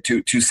 right? And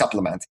to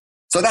supplement.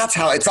 So that's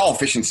how it's all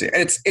efficiency.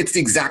 And it's the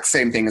exact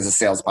same thing as a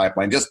sales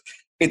pipeline. Just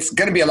it's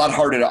going to be a lot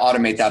harder to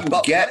automate that.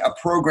 But get a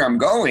program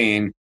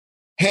going.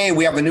 Hey,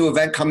 we have a new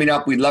event coming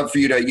up. We'd love for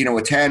you to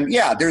attend.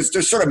 Yeah, there's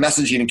sort of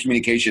messaging and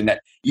communication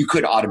that you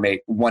could automate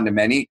one to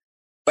many.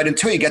 But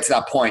until you get to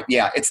that point,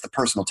 it's the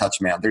personal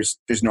touch, man. There's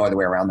no other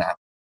way around that.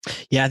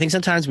 Yeah, I think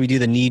sometimes we do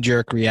the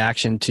knee-jerk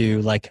reaction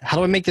to like, how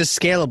do I make this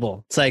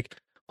scalable? It's like,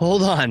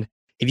 hold on.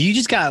 If you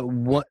just got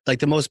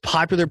the most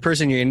popular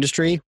person in your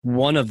industry,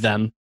 one of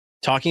them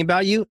talking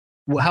about you,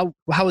 how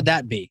would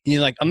that be? And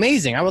you're like,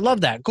 amazing. I would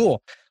love that.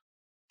 Cool.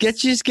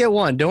 Just get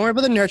one. Don't worry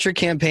about the nurture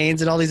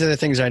campaigns and all these other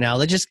things right now.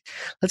 Let's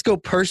go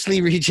personally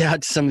reach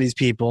out to some of these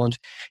people and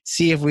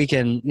see if we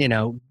can,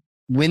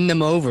 win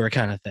them over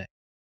kind of thing.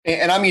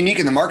 And I'm unique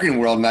in the marketing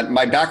world.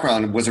 My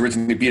background was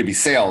originally B2B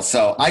sales.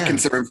 So I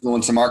consider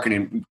influencer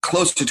marketing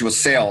closer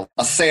to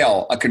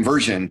a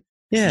conversion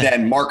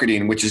than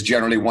marketing, which is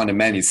generally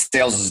one-to-many.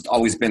 Sales has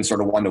always been sort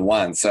of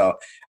one-to-one. So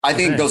I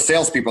think those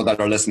salespeople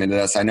that are listening to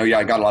this, I know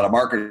I got a lot of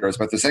marketers,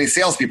 but if there's any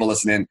salespeople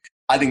listening,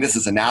 I think this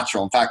is a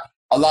natural. In fact,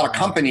 a lot of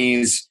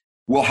companies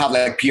will have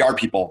like PR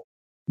people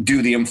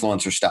do the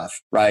influencer stuff,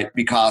 right?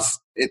 Because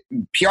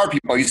PR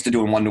people are used to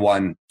doing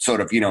one-to-one sort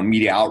of,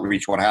 media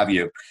outreach, what have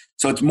you.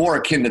 So it's more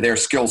akin to their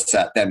skill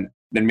set than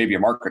maybe a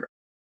marketer.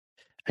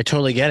 I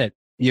totally get it.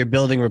 You're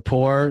building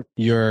rapport,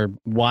 you're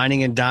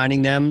whining and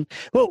dining them.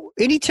 Well,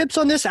 any tips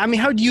on this? I mean,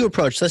 how do you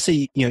approach, let's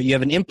say, you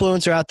have an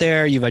influencer out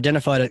there, you've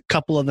identified a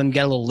couple of them,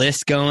 get a little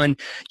list going,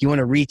 you want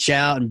to reach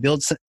out and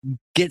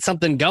get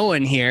something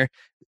going here.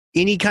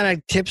 Any kind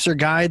of tips or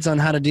guides on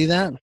how to do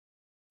that?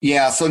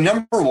 Yeah. So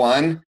number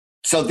one,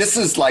 so this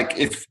is like,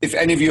 if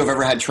any of you have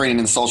ever had training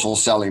in social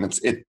selling,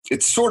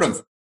 it's sort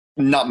of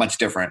not much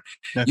different.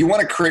 Okay. You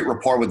want to create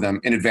rapport with them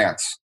in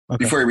advance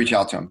before you reach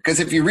out to them. Because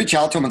if you reach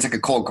out to them, it's like a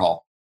cold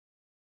call.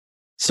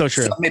 So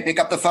true. Some may pick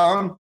up the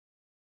phone.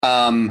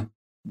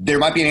 There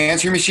might be an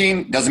answering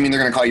machine. Doesn't mean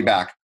they're going to call you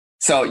back.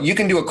 So you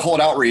can do a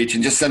cold outreach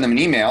and just send them an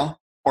email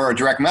or a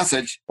direct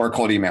message or a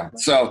cold email.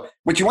 So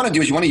what you want to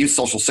do is you want to use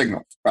social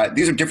signals, right?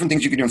 These are different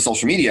things you can do on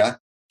social media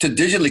to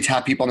digitally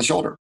tap people on the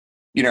shoulder.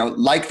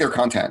 Like their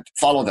content,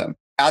 follow them,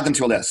 add them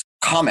to a list,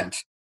 comment.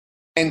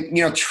 And,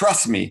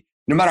 trust me,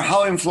 no matter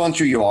how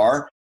influential you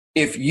are,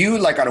 if you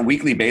like on a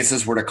weekly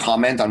basis were to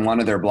comment on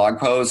one of their blog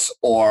posts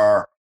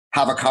or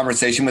have a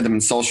conversation with them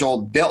in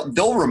social,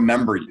 they'll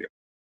remember you.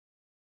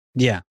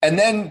 Yeah. And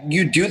then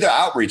you do the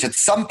outreach. At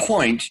some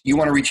point, you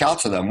want to reach out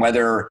to them,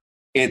 whether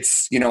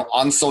it's,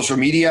 on social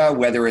media,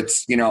 whether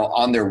it's,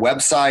 on their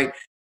website.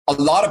 A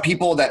lot of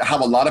people that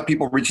have a lot of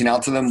people reaching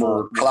out to them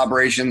for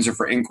collaborations or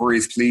for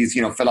inquiries, please,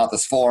 fill out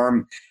this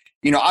form.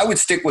 I would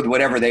stick with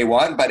whatever they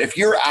want, but if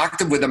you're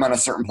active with them on a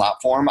certain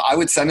platform, I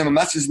would send them a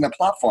message in the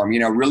platform,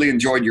 really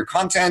enjoyed your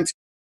content.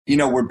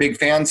 We're big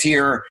fans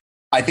here.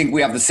 I think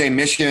we have the same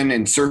mission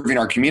in serving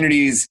our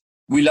communities.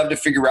 We love to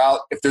figure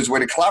out if there's a way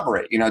to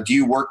collaborate. Do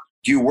you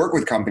work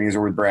with companies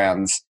or with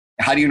brands?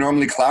 How do you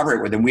normally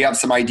collaborate with them? We have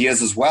some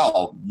ideas as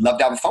well. Love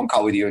to have a phone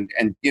call with you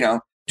and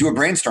do a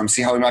brainstorm,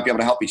 see how we might be able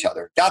to help each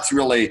other. That's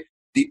really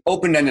the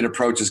open-ended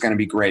approach is going to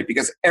be great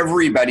because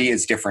everybody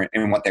is different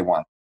in what they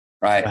want,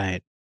 right?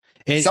 Right.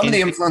 Some of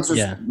the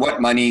influencers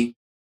want money.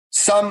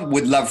 Some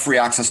would love free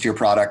access to your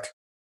product.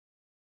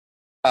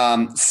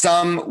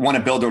 Some want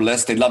to build their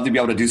list. They'd love to be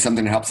able to do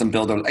something to help them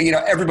build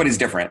their, everybody's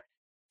different.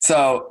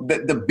 So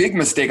the big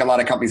mistake a lot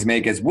of companies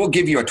make is we'll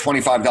give you a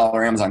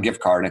 $25 Amazon gift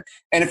card.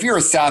 And if you're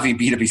a savvy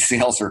B2B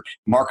sales or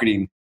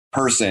marketing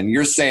person,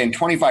 you're saying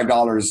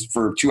 $25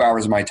 for 2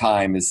 hours of my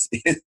time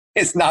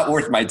is not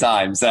worth my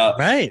time. So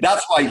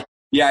that's why,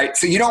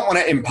 so you don't want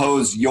to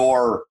impose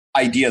your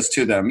ideas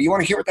to them. You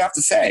want to hear what they have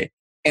to say.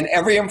 And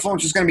every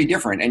influencer is going to be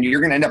different, and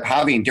you're going to end up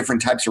having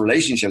different types of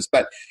relationships.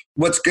 But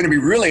what's going to be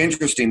really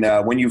interesting,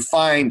 though, when you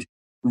find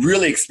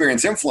really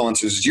experienced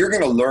influencers, is you're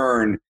going to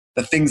learn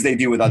the things they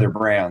do with other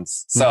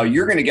brands. So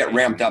you're going to get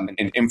ramped up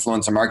in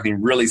influencer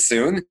marketing really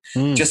soon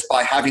just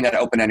by having that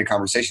open-ended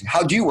conversation.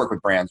 How do you work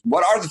with brands?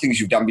 What are the things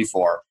you've done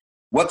before?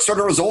 What sort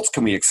of results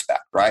can we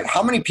expect, right?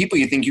 How many people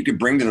you think you could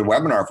bring to the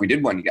webinar if we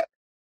did one together?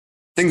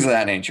 Things of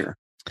that nature.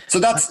 So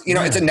that's,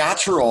 it's a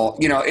natural,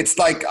 it's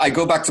like I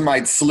go back to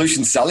my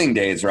solution selling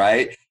days,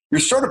 right?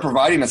 You're sort of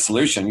providing a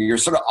solution. You're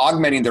sort of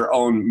augmenting their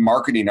own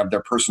marketing of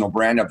their personal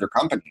brand, of their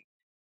company.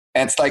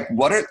 And it's like,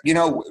 what are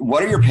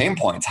your pain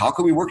points? How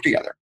can we work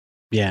together?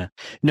 Yeah.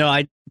 No,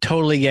 I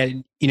totally get,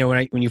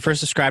 when you first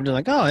described it,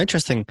 like, oh,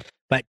 interesting,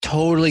 but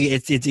totally,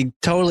 it's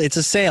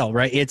a sale,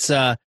 right? It's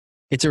a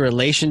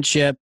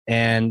relationship,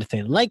 and if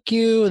they like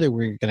you, then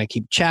we're going to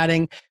keep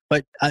chatting.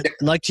 But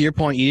like to your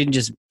point, you didn't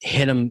just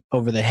hit them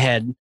over the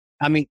head.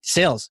 I mean,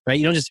 sales, right?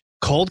 You don't just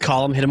cold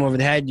call them, hit them over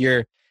the head.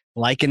 You're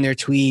liking their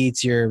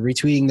tweets, you're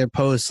retweeting their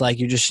posts, like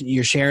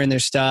you're sharing their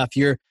stuff.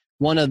 You're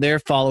one of their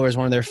followers,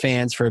 one of their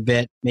fans for a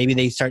bit. Maybe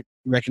they start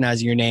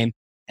recognizing your name.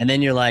 And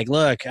then you're like,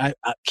 look, I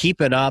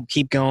keep it up,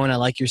 keep going. I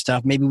like your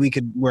stuff. Maybe we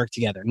could work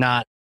together,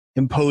 not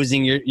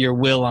imposing your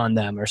will on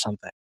them or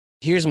something.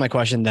 Here's my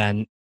question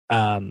then.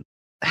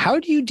 How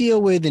do you deal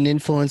with an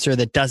influencer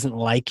that doesn't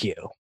like you?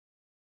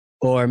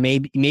 Or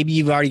maybe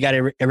you've already got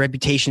a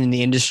reputation in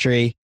the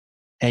industry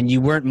and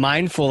you weren't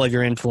mindful of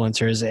your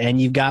influencers,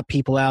 and you've got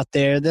people out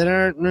there that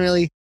aren't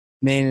really,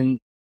 any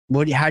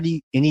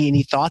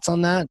thoughts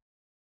on that?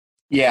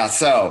 Yeah.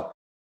 So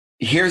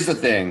here's the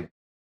thing.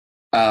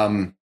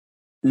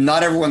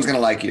 Not everyone's going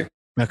to like you.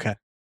 Okay.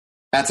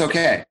 That's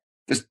okay.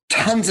 There's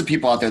tons of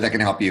people out there that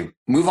can help you.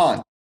 Move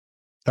on.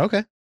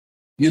 Okay.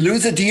 You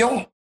lose a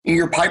deal in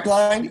your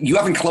pipeline. You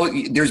haven't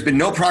closed. There's been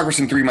no progress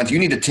in 3 months. You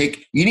need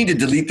to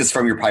delete this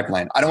from your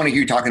pipeline. I don't want to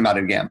hear you talking about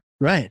it again.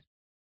 Right.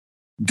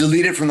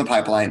 Delete it from the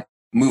pipeline.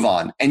 Move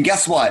on. And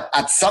guess what?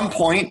 At some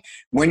point,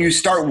 when you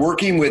start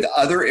working with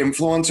other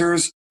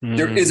influencers,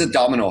 there is a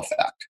domino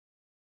effect.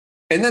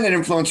 And then an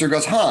influencer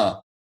goes,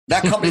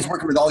 that company's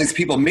working with all these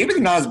people. Maybe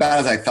they're not as bad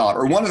as I thought.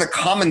 Or one of the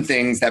common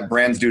things that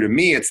brands do to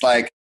me, it's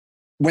like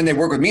when they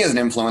work with me as an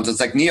influencer, it's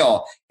like,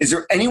 Neil, is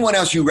there anyone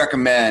else you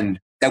recommend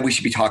that we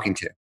should be talking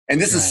to?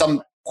 And this is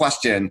some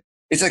question.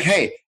 It's like,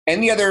 hey,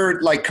 any other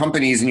like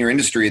companies in your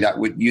industry that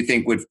you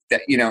think would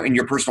in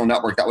your personal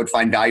network that would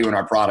find value in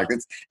our product?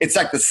 It's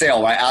like the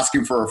sale, right?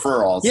 Asking for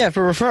referrals. Yeah,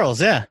 for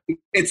referrals. Yeah,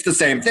 it's the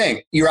same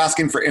thing. You're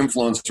asking for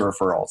influencer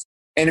referrals,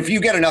 and if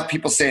you get enough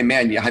people saying,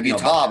 "Man, have you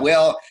Bob?"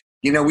 Well,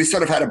 we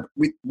sort of had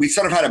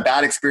a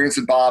bad experience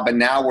with Bob, and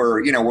now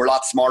we're a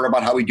lot smarter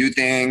about how we do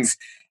things.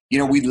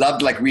 We'd love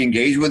to like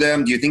re-engage with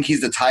him. Do you think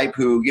he's the type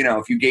who,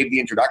 if you gave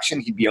the introduction,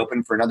 he'd be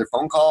open for another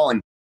phone call?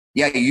 And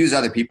you use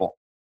other people.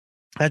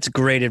 That's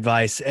great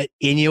advice. And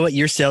you know what?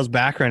 Your sales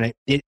background,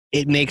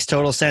 it makes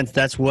total sense.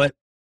 That's what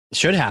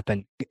should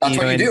happen. That's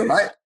what you do,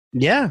 right?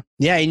 Yeah.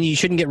 Yeah. And you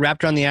shouldn't get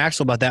wrapped around the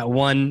axle about that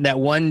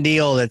one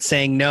deal that's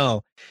saying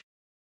no.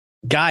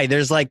 Guy,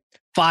 there's like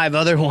 5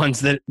 other ones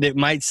that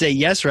might say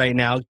yes right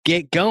now.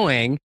 Get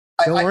going.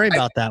 Don't worry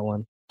about that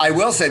one. I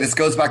will say this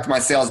goes back to my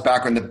sales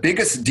background. The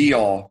biggest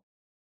deal,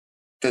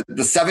 the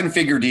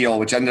 7-figure deal,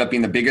 which ended up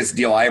being the biggest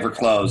deal I ever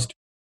closed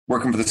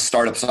working for the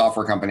startup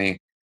software company,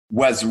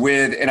 was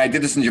with, and I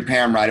did this in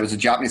Japan, right? It was a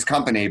Japanese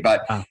company,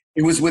 but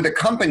it was with a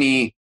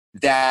company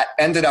that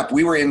ended up,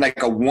 we were in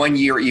like a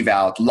 1-year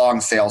eval, long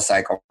sales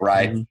cycle,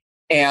 right? Mm-hmm.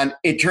 And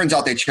it turns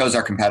out they chose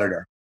our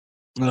competitor.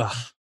 Ugh.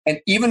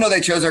 And even though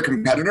they chose our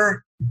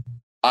competitor,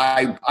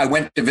 I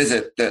went to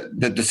visit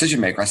the decision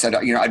maker. I said,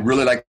 I'd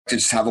really like to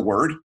just have a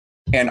word.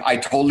 And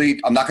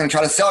I'm not going to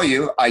try to sell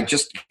you. I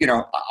just,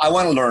 I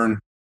want to learn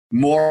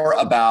more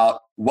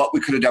about what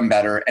we could have done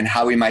better and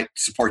how we might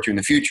support you in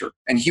the future.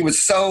 And he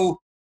was so,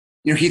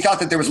 he thought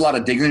that there was a lot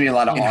of dignity, a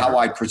lot of in how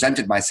I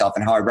presented myself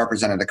and how I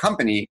represented the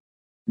company,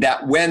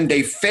 that when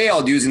they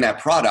failed using that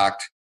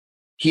product,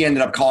 he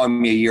ended up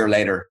calling me a year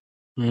later.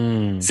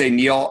 Say,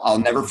 Neil, I'll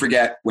never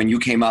forget when you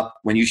came up,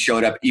 when you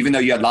showed up, even though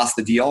you had lost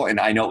the deal, and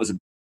I know it was a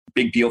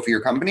big deal for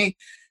your company,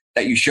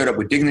 that you showed up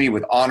with dignity,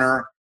 with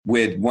honor,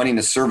 with wanting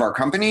to serve our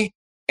company.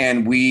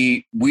 And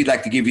we'd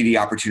like to give you the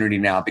opportunity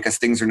now because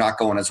things are not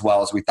going as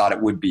well as we thought it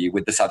would be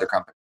with this other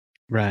company.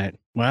 Right.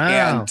 Wow.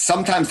 And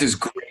sometimes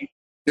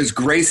there's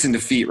grace in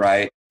defeat,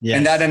 right? Yes.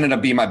 And that ended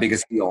up being my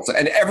biggest deal. So,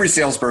 and every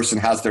salesperson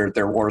has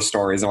their war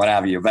stories and what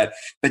have you. But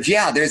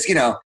yeah, there's,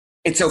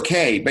 it's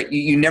okay, but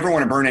you never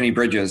want to burn any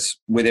bridges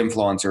with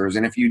influencers.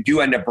 And if you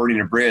do end up burning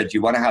a bridge,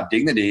 you want to have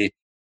dignity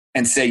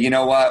and say, you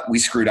know what, we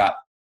screwed up.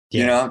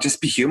 Yeah.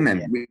 Just be human.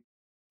 Yeah.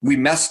 we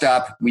messed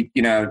up. We've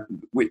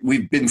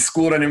been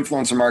schooled on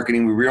influencer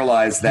marketing. We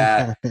realized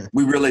that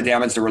we really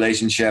damaged the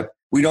relationship.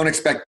 We don't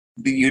expect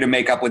you to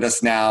make up with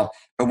us now,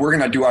 but we're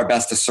going to do our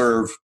best to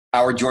serve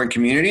our joint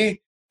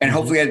community. And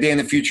hopefully at a day in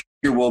the future,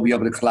 we'll be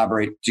able to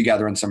collaborate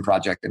together in some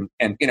project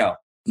and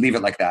leave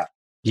it like that.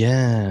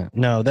 Yeah,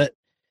 no,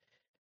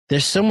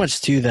 there's so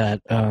much to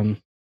that.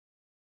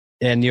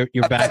 And your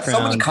background.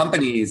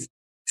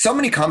 So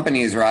many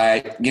companies,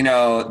 right?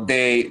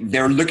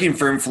 They're looking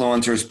for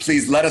influencers.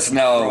 Please let us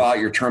know about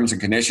your terms and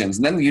conditions.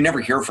 And then you never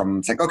hear from them.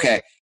 It's like,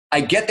 okay,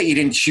 I get that you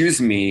didn't choose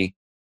me,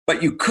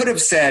 but you could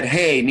have said,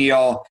 hey,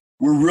 Neil,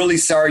 we're really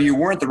sorry you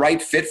weren't the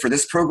right fit for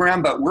this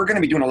program, but we're going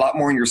to be doing a lot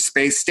more in your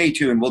space. Stay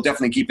tuned. We'll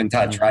definitely keep in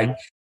touch, right?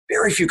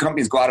 Very few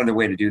companies go out of their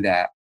way to do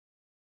that.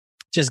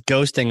 Just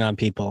ghosting on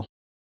people.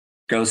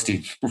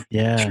 Ghosting.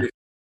 Yeah.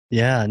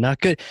 Yeah,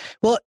 not good.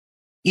 Well,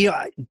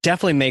 it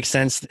definitely makes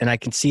sense. And I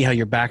can see how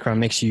your background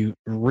makes you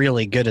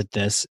really good at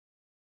this.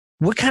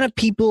 What kind of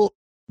people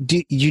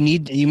do you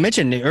need? You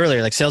mentioned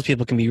earlier, like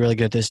salespeople can be really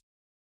good at this.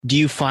 Do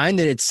you find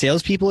that it's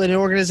salespeople in an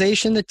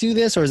organization that do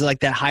this? Or is it like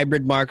that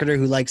hybrid marketer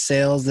who likes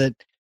sales that?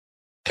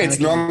 It's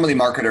normally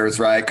marketers,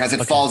 right? Because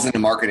it falls into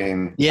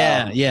marketing.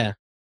 Yeah.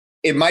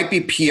 It might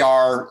be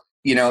PR.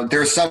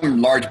 There are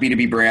some large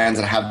B2B brands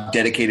that have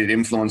dedicated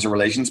influencer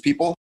relations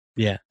people.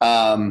 Yeah.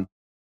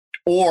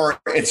 Or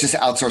it's just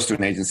outsourced to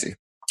an agency.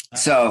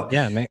 So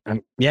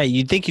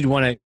you'd think you'd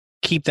want to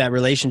keep that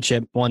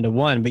relationship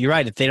one-to-one, but you're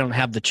right. If they don't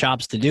have the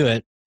chops to do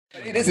it.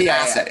 It is an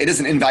asset. It is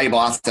an invaluable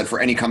asset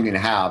for any company to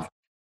have.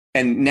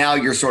 And now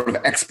you're sort of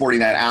exporting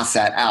that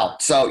asset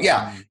out. So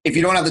if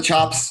you don't have the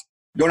chops,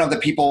 don't have the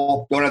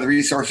people, don't have the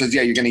resources,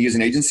 you're going to use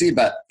an agency.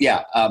 But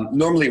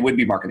normally it would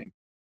be marketing.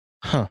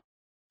 Huh.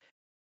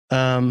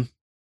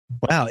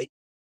 Wow.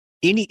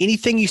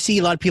 Anything you see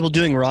a lot of people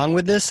doing wrong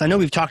with this? I know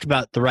we've talked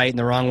about the right and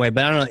the wrong way,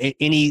 but I don't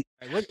know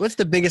what's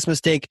the biggest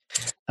mistake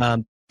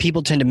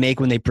people tend to make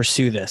when they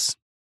pursue this?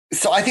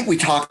 So I think we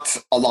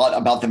talked a lot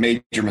about the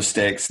major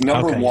mistakes.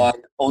 Number one,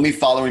 only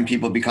following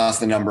people because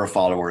of the number of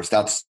followers.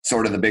 That's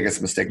sort of the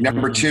biggest mistake.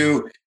 Number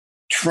two,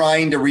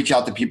 trying to reach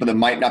out to people that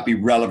might not be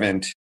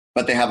relevant,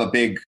 but they have a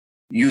big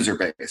user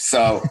base.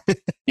 So,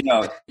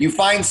 you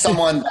find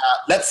someone that,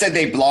 let's say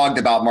they blogged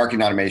about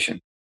marketing automation,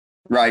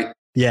 right?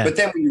 Yeah. But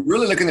then when you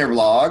really look in their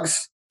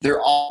blogs,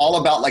 they're all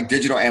about like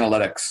digital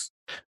analytics.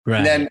 Right.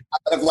 And then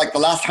out of like the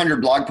last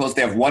 100 blog posts,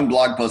 they have one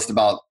blog post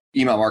about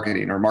email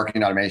marketing or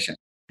marketing automation.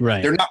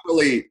 Right. They're not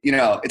really,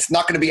 it's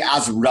not going to be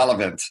as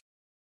relevant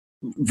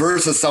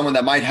versus someone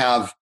that might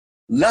have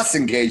less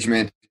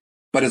engagement,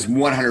 but is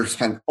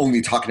 100%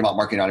 only talking about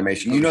marketing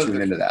automation.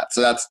 Tune into that.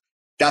 So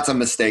that's a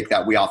mistake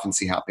that we often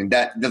see happening.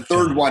 That the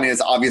third one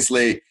is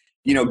obviously,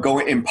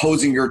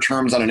 imposing your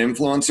terms on an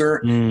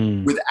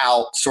influencer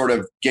without sort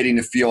of getting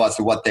a feel as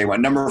to what they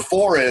want. Number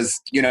four is,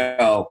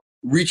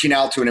 reaching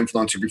out to an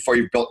influencer before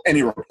you've built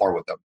any rapport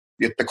with them.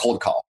 The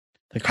cold call.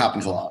 It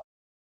happens a lot.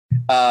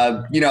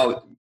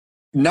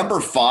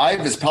 Number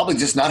five is probably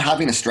just not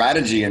having a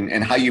strategy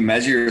and how you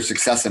measure your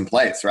success in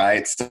place,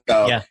 right? So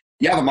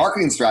you have a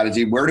marketing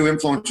strategy. Where do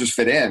influencers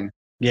fit in?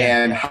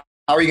 Yeah. And how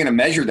are you going to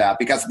measure that?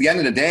 Because at the end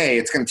of the day,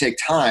 it's going to take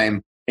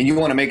time, and you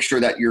want to make sure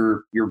that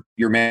your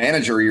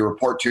manager you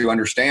report to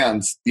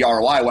understands the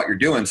ROI, what you're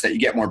doing, so that you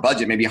get more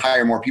budget, maybe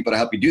hire more people to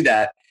help you do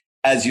that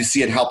as you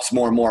see it helps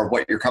more and more of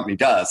what your company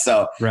does.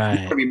 So you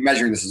want to be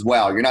measuring this as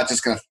well. You're not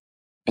just going to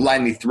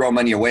blindly throw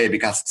money away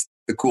because it's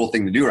the cool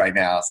thing to do right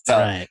now. So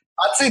I'd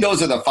say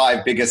those are the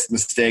five biggest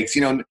mistakes.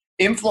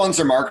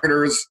 Influencer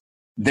marketers,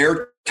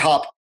 their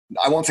top,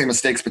 I won't say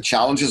mistakes, but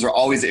challenges are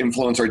always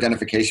influencer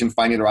identification,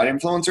 finding the right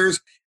influencers,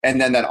 and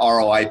then that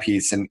ROI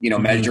piece and,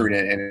 measuring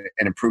it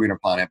and improving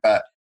upon it.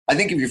 But I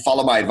think if you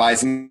follow my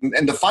advice, and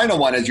the final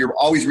one is you're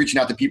always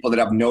reaching out to people that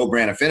have no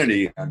brand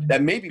affinity,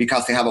 that maybe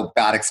because they have a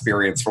bad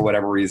experience for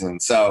whatever reason.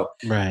 So,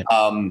 start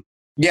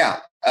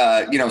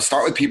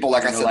with people,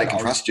 like I said, that can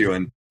trust you.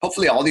 And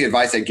hopefully all the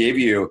advice I gave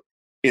you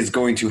is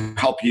going to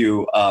help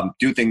you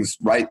do things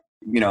right,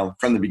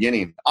 from the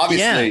beginning.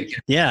 Obviously,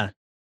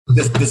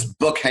 this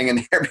book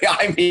hanging there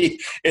behind me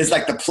is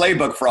like the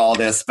playbook for all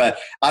this, but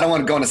I don't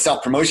want to go into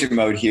self-promotion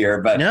mode here.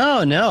 But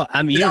no,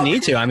 I mean, you don't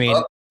need to. I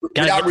mean,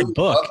 gotta get the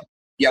book.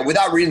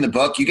 Without reading the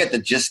book, you get the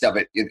gist of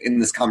it in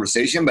this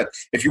conversation. But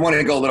if you wanted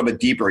to go a little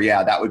bit deeper,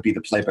 that would be the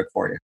playbook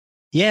for you.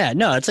 Yeah,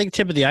 no, it's like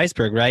tip of the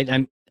iceberg, right?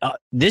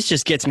 This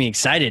just gets me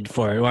excited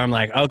for it, where I'm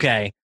like,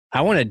 okay,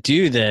 I want to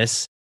do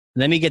this.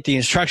 Let me get the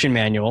instruction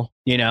manual.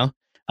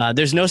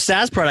 There's no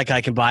SaaS product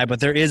I can buy, but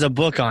there is a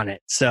book on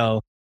it.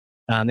 So,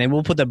 and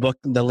we'll put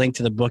the link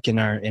to the book in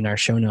our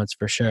show notes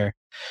for sure.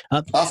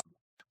 Awesome.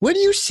 What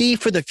do you see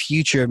for the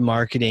future of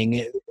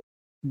marketing?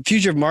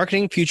 Future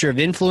of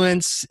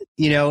influence?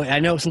 I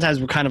know sometimes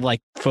we're kind of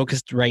like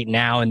focused right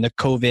now in the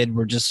COVID,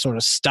 we're just sort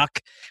of stuck,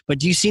 but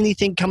do you see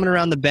anything coming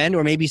around the bend,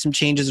 or maybe some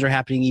changes that are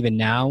happening even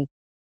now?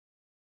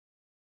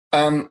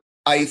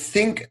 I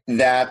think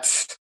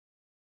that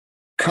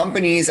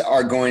companies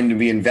are going to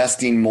be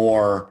investing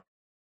more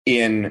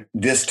in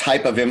this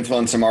type of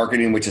influencer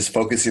marketing, which is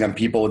focusing on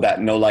people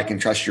that know, like,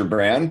 and trust your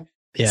brand,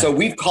 Yeah. So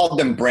we've called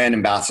them brand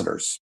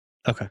ambassadors.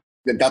 Okay.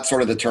 That's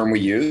sort of the term we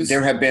use.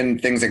 There have been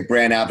things like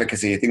brand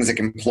advocacy, things like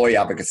employee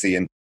advocacy,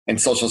 and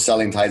social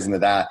selling ties into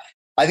that.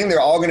 I think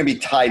they're all going to be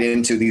tied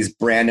into these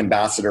brand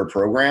ambassador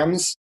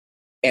programs.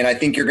 And I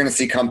think you're going to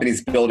see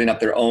companies building up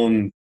their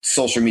own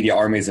social media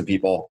armies of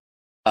people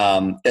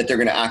that they're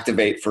going to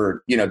activate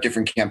for,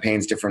 different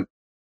campaigns, different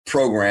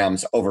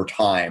programs over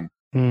time.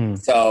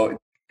 So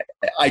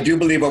I do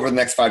believe over the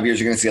next 5 years,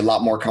 you're going to see a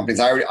lot more companies.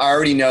 I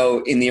already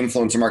know in the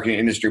influencer marketing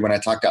industry, when I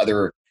talk to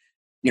other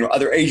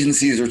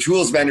agencies or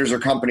tools vendors or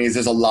companies,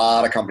 there's a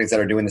lot of companies that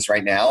are doing this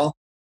right now.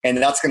 And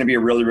that's going to be a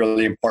really,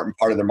 really important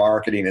part of their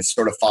marketing, is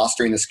sort of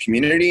fostering this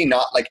community,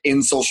 not like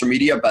in social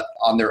media, but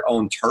on their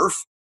own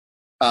turf.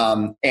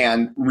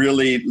 And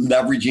really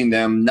leveraging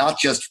them, not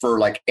just for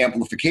like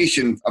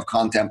amplification of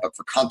content, but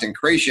for content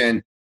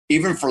creation,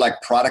 even for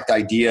like product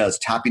ideas,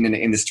 tapping into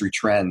industry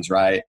trends,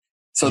 right?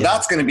 So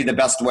that's going to be the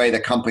best way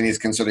that companies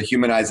can sort of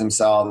humanize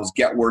themselves,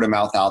 get word of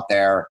mouth out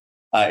there,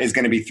 is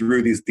going to be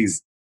through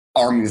these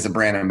armies of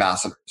brand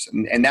ambassadors.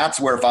 And that's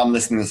where, if I'm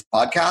listening to this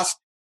podcast,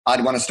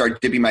 I'd want to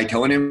start dipping my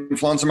toe in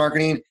influencer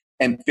marketing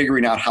and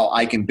figuring out how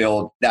I can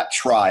build that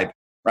tribe,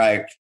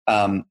 right?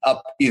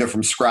 Up either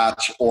from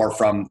scratch or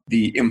from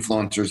the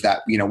influencers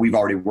that, we've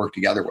already worked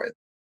together with.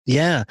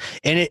 Yeah.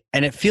 And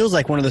it feels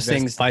like one of those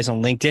things advice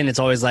on LinkedIn. It's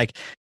always like,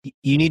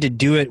 you need to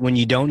do it when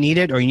you don't need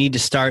it, or you need to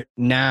start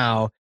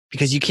now,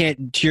 because you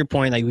can't, to your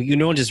point, like,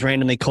 just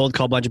randomly cold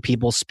call a bunch of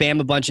people,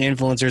 spam a bunch of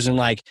influencers and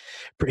like,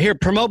 here,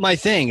 promote my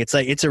thing. It's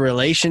like, it's a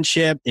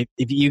relationship. If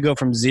you go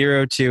from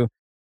zero to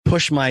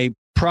push my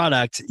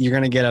product, you're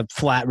going to get a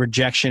flat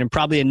rejection and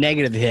probably a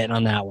negative hit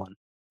on that one.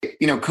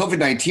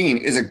 COVID-19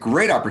 is a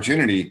great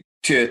opportunity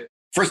to,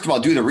 first of all,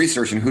 do the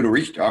research and who to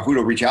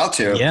reach out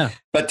to,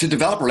 but to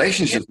develop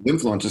relationships with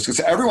influencers,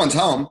 because everyone's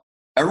home,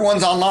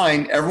 everyone's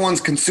online,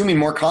 everyone's consuming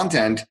more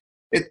content.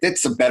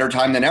 It's a better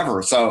time than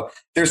ever. So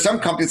there's some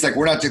companies like,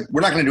 we're not going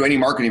to do any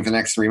marketing for the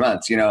next 3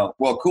 months.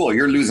 Well, cool,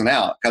 you're losing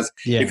out, because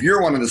if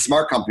you're one of the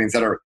smart companies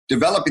that are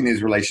developing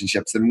these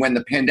relationships, and when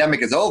the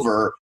pandemic is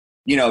over,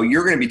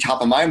 you're going to be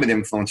top of mind with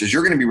influencers.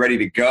 You're going to be ready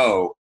to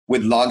go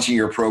with launching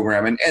your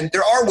program. And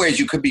there are ways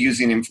you could be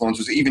using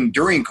influencers even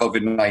during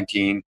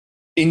COVID-19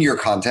 in your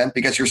content,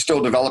 because you're still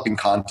developing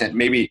content.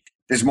 Maybe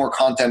there's more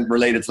content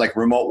related to like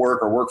remote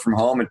work or work from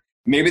home. And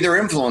maybe there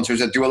are influencers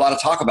that do a lot of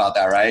talk about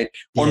that, right?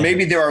 Or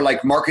maybe there are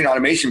like marketing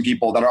automation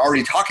people that are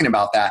already talking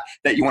about that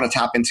you want to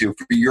tap into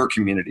for your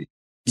community.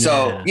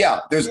 So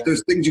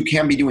there's things you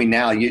can be doing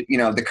now.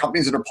 The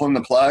companies that are pulling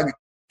the plug,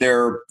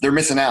 they're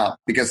missing out,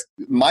 because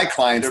my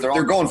clients,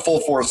 they're going full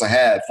force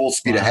ahead, full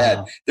speed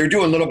ahead. They're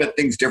doing a little bit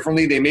things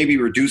differently. They may be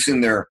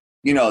reducing their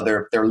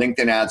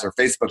LinkedIn ads or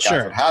Facebook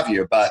ads, what have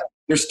you, but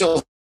they're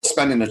still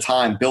spending the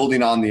time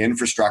building on the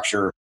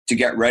infrastructure to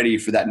get ready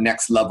for that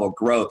next level of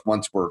growth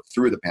once we're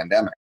through the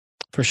pandemic.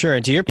 For sure.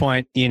 And to your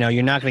point, you're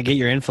not going to get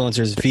your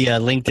influencers via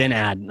LinkedIn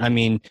ad. I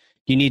mean,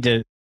 you need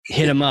to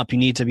hit them up. You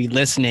need to be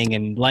listening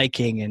and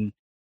liking and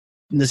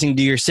listening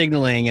to your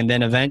signaling, and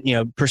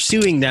then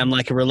pursuing them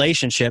like a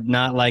relationship,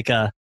 not like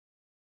a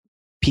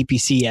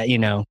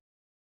PPC,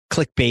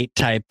 clickbait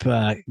type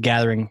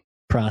gathering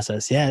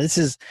process. Yeah, this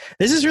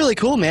is really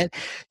cool, man.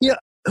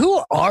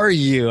 Who are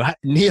you,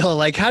 Neil?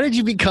 Like, how did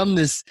you become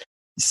this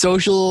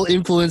social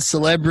influence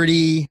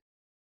celebrity,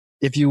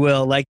 if you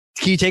will? Like,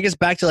 can you take us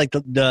back to like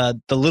the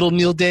little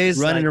Neil days,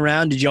 running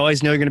around? Did you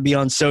always know you're going to be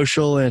on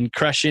social and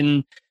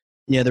crushing,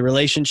 the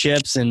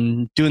relationships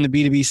and doing the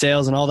B2B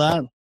sales and all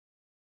that?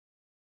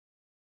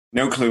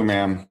 No clue,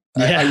 man.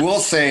 I will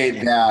say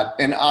that,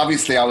 and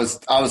obviously I was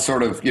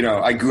sort of,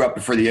 I grew up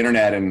before the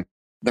internet, and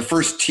the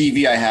first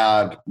TV I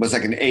had was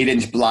like an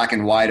 8-inch black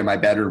and white in my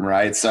bedroom,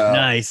 right? So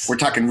nice. We're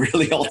talking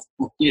really old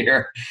school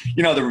here,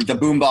 the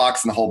boom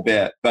box and the whole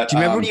bit. But do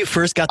you remember when you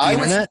first got the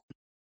internet?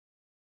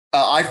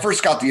 I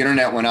first got the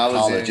internet when I was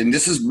in college, and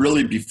this is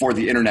really before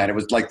the internet. It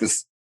was like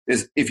this: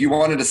 if you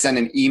wanted to send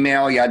an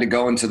email, you had to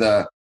go into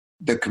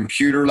the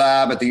computer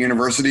lab at the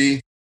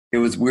university. We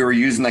were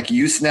using like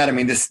Usenet. I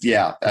mean,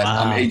 wow.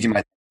 I'm aging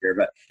myself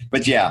here,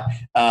 but yeah.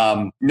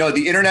 No,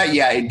 the internet,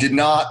 it did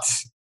not.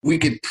 We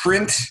could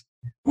print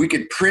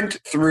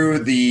through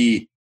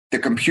the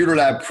computer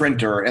lab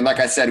printer. And like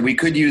I said, we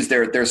could use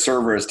their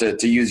servers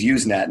to use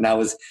Usenet. And I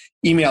was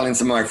emailing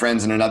some of my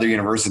friends in another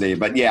university.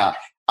 But yeah,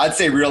 I'd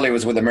say really it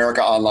was with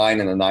America Online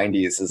in the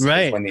 90s. Is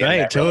when the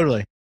internet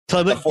totally.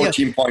 The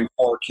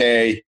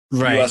 14.4K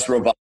US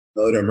robot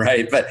modem,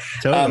 right? But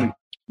totally.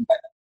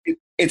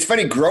 It's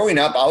funny, growing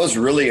up, I was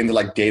really into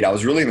like data. I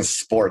was really into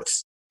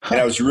sports. And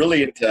I was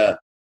really into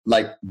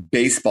like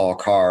baseball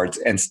cards,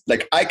 and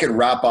like I could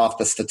rap off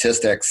the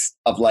statistics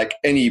of like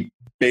any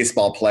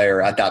baseball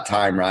player at that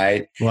time,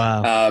 right?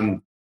 Wow.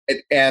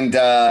 And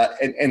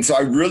so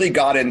I really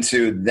got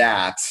into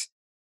that,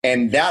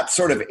 and that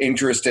sort of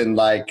interest in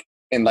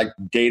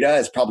data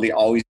has probably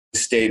always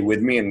stayed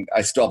with me, and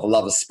I still have a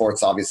love of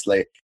sports,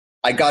 obviously.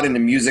 I got into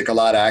music a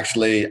lot,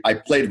 actually. I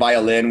played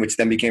violin, which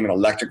then became an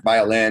electric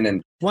violin,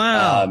 and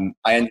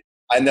I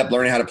ended up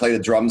learning how to play the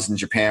drums in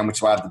Japan, which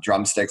is why I have the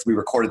drumsticks. We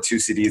recorded 2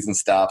 CDs and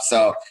stuff.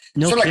 So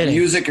like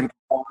music and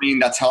performing.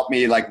 That's helped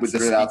me like with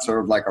that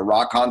sort of like a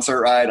rock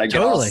concert, right? I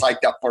get all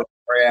psyched up for the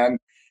brand.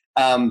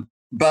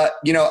 But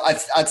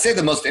I'd say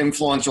the most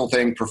influential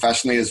thing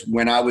professionally is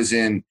when I was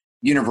in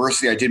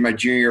university. I did my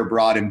junior year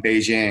abroad in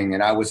Beijing,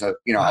 and I was I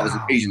was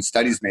an Asian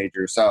studies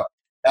major. So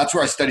that's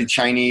where I studied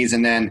Chinese,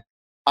 and then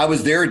I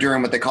was there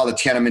during what they call the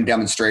Tiananmen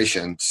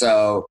demonstration.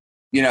 So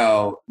in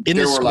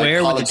the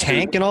square with the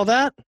tank and all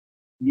that.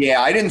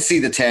 Yeah, I didn't see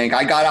the tank.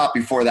 I got out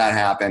before that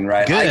happened,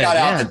 right? Good, I got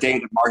out the day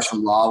that martial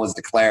law was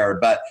declared.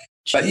 But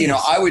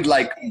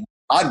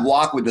I'd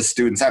walk with the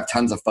students. I have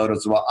tons of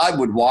photos. Well, I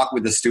would walk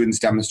with the students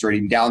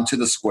demonstrating down to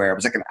the square. It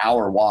was like an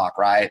hour walk,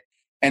 right?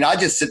 And I'd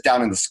just sit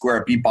down in the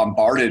square, be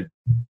bombarded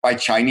by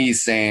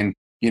Chinese saying,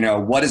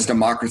 what is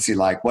democracy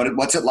like?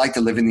 What's it like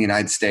to live in the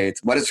United States?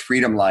 What is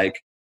freedom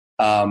like?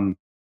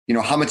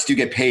 How much do you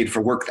get paid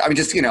for work? I mean,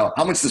 just,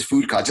 how much does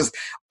food cost? Just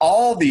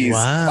all these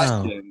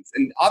questions.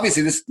 And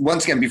obviously this,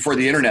 once again, before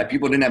the internet,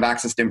 people didn't have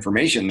access to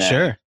information then.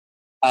 Sure.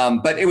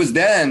 But it was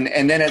then,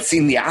 and then I'd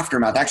seen the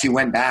aftermath. I actually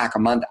went back a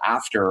month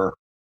after.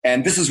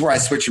 And this is where I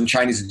switched from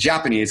Chinese to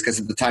Japanese, because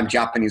at the time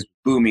Japanese was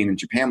booming and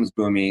Japan was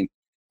booming.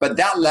 But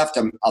that left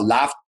a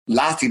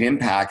lasting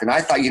impact. And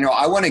I thought,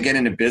 I want to get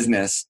into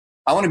business.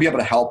 I want to be able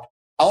to help.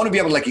 I want to be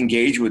able to like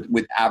engage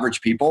with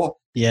average people.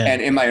 Yeah.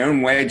 And in my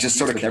own way, just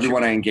sort of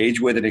everyone I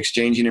engage with and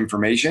exchanging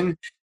information.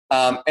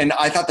 And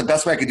I thought the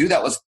best way I could do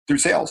that was through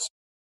sales.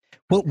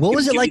 What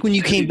was it like when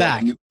you came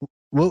back?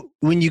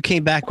 When you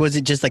came back, was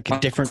it just like a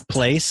different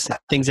place?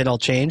 Things had all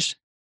changed?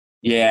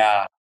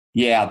 Yeah.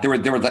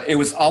 It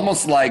was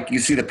almost like you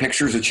see the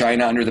pictures of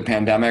China under the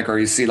pandemic, or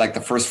you see like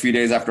the first few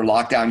days after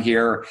lockdown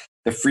here,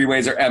 the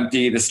freeways are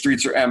empty, the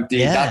streets are empty.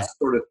 Yeah. That's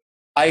sort of,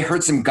 I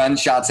heard some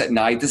gunshots at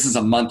night. This is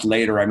a month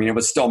later. I mean, it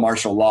was still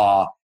martial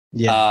law.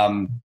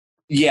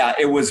 Yeah.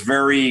 It was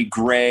very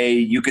gray.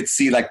 You could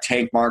see like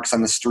tank marks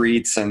on the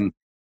streets and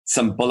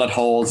some bullet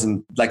holes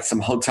and like some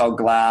hotel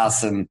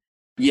glass. And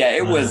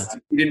it was,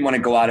 you didn't want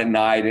to go out at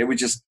night. It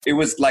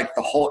was like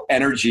the whole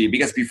energy,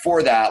 because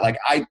before that, like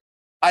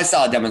I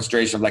saw a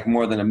demonstration of like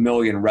more than 1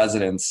 million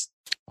residents,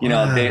 they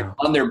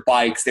on their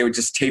bikes, they would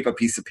just tape a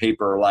piece of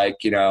paper, like,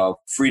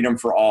 freedom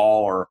for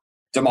all or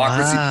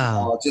democracy for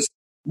all, just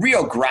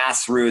real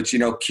grassroots,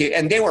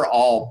 and they were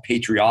all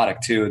patriotic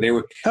too. They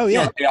were, they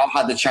all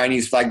had the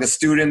Chinese flag. The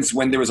students,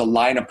 when there was a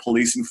line of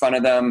police in front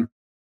of them,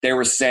 they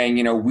were saying,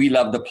 we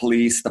love the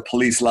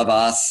police love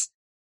us.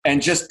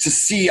 And just to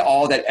see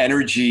all that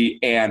energy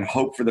and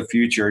hope for the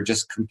future,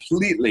 just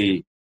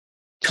completely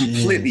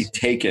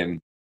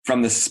taken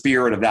from the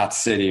spirit of that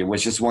city,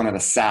 which is one of the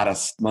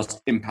saddest,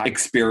 most impact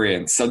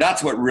experience. So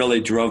that's what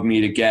really drove me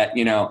to get,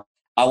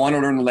 I want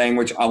to learn the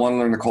language, I want to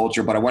learn the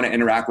culture, but I want to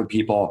interact with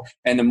people.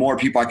 And the more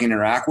people I can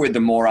interact with, the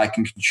more I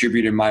can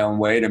contribute in my own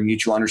way to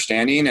mutual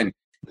understanding. And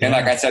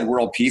like I said,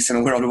 world peace in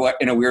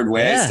a weird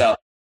way. Yeah. So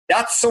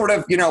that's sort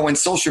of, when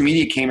social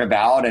media came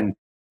about, and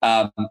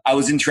I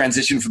was in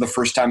transition for the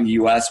first time in the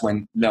US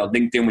when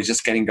LinkedIn was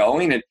just getting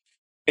going.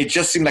 It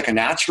just seemed like a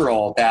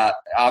natural that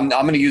I'm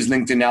going to use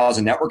LinkedIn now as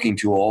a networking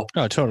tool.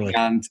 Oh, totally.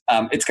 And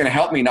it's going to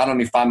help me not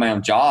only find my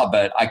own job,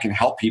 but I can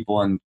help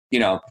people and,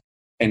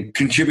 and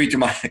contribute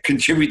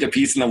to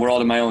peace in the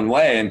world in my own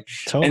way. And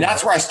and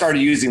that's where I started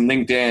using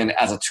LinkedIn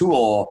as a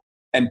tool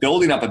and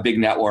building up a big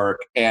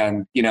network.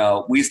 And,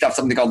 we used to have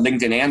something called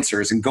LinkedIn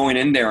Answers, and going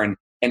in there and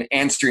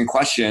answering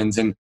questions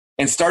and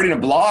starting a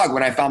blog.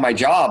 When I found my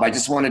job, I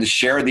just wanted to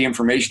share the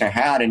information I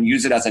had and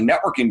use it as a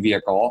networking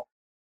vehicle.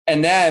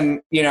 And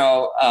then,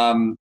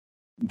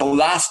 the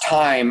last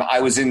time I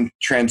was in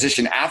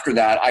transition after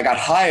that, I got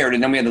hired,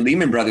 and then we had the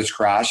Lehman Brothers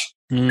crash,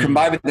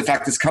 combined with the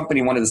fact this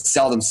company wanted to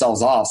sell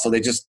themselves off. So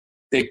they're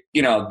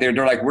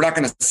like, we're not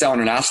going to sell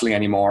internationally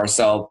anymore.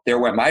 So there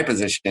went my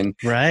position.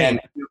 Right. And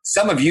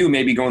some of you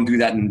may be going through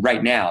that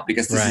right now,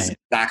 because this is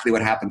exactly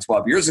what happened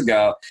 12 years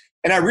ago.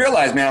 And I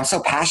realized, man, I'm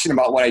so passionate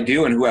about what I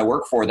do and who I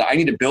work for that I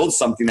need to build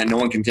something that no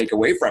one can take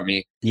away from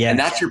me. Yeah. And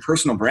that's your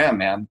personal brand,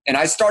 man. And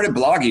I started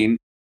blogging.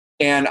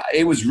 And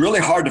it was really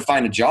hard to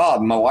find a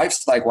job. My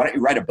wife's like, why don't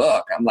you write a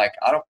book? I'm like,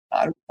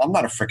 I'm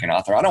not a freaking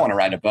author. I don't want to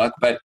write a book.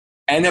 But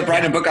I ended up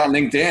writing a book on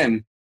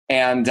LinkedIn,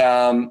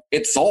 and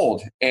it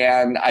sold.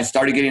 And I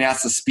started getting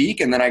asked to speak.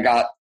 And then I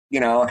got,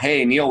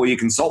 hey, Neil, will you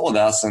consult with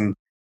us? And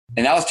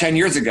that was 10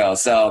 years ago.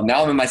 So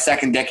now I'm in my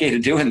second decade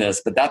of doing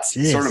this. But that's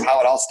sort of how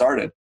it all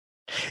started.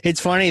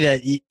 It's funny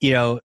that,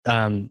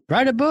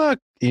 write a book.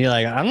 And you're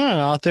like, I'm not an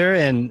author.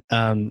 And,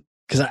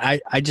 because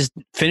I just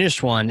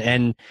finished one,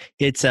 and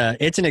it's an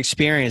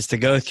experience to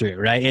go through,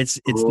 right? It's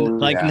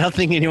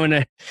nothing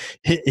anyone.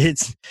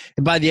 It's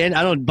by the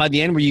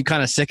end, were you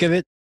kind of sick of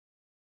it?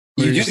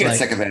 You do get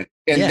sick of it,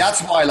 and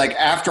that's why, like,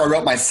 after I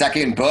wrote my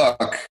second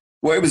book,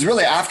 well, it was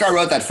really after I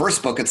wrote that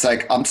first book. It's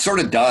like I'm sort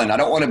of done. I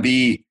don't want to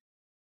be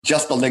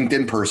just a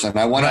LinkedIn person.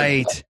 I want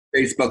to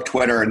Facebook,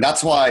 Twitter, and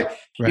that's why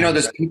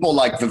there's people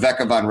like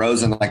Viveka von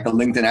Rosen, like the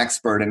LinkedIn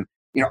expert, and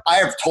I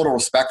have total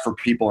respect for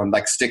people and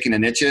like sticking to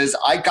niches.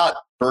 I got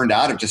burned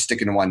out of just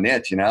sticking to one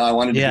niche. I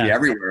wanted to be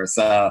everywhere.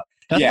 So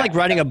that's like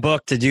writing a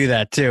book to do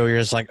that too. You're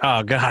just like,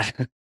 oh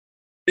God.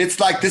 It's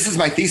like, this is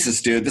my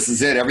thesis, dude. This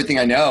is it. Everything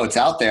I know, it's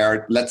out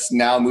there. Let's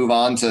now move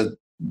on to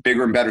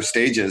bigger and better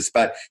stages.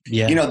 But,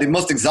 the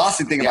most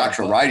exhausting thing about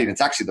actual writing,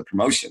 it's actually the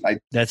promotion.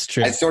 That's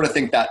true. I sort of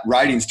think that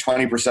writing's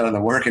 20% of the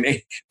work and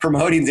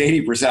promoting's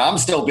 80%. I'm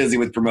still busy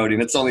with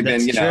promoting. It's only been,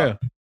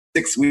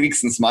 6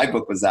 weeks since my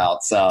book was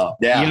out. So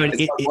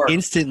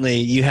instantly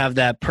you have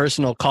that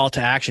personal call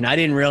to action. I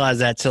didn't realize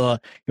that till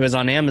it was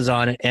on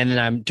Amazon, and then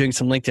I'm doing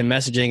some LinkedIn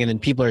messaging, and then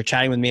people are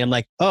chatting with me. I'm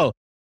like, oh,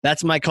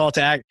 that's my call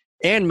to act.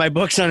 And my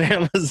book's on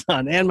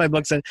Amazon, and my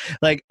book's on,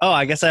 like, oh,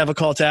 I guess I have a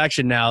call to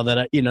action now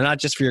that, not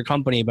just for your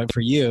company, but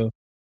for you.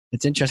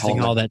 It's interesting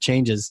how all that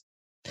changes.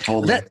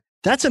 Totally.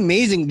 That's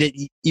amazing that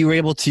you were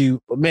able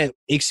to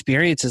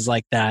experiences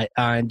like that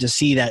and to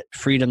see that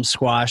freedom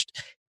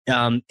squashed.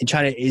 And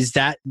try to, is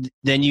that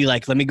then you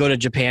like, let me go to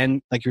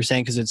Japan, like you're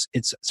saying, because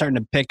it's starting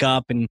to pick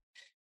up and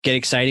get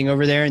exciting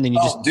over there, and then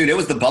dude, it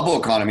was the bubble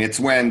economy. It's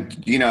when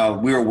we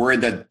were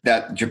worried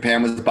that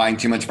Japan was buying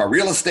too much of our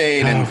real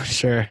estate, and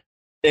sure.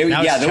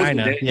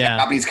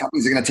 Japanese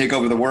companies are going to take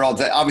over the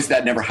world. Obviously,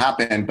 that never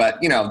happened, but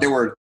there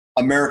were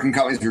American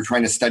companies who were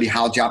trying to study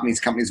how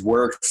Japanese companies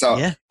work. So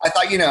I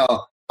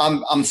thought,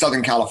 I'm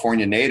Southern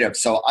California native,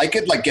 so I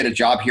could like get a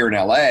job here in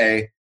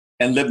LA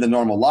and live the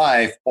normal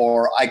life,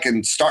 or I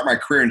can start my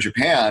career in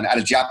Japan at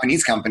a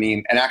Japanese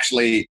company and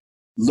actually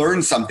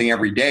learn something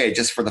every day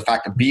just for the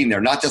fact of being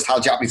there, not just how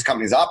Japanese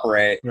companies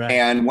operate. Right.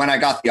 And when I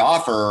got the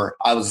offer,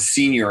 I was a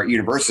senior at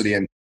university,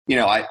 and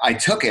I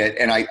took it,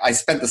 and I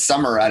spent the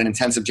summer at an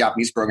intensive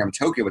Japanese program in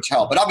Tokyo, which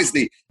helped. But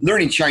obviously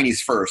learning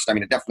Chinese first,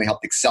 it definitely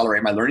helped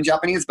accelerate my learning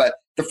Japanese. But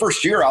the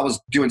first year I was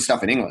doing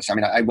stuff in English.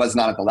 I was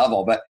not at the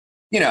level, but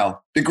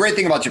the great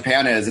thing about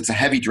Japan is it's a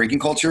heavy drinking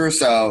culture.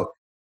 So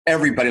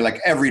everybody, like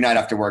every night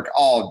after work,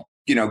 all,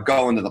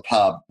 go into the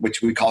pub,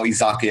 which we call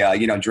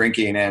izakaya,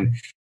 drinking. And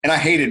I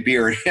hated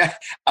beer.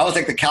 I was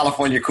like the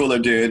California cooler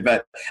dude,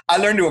 but I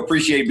learned to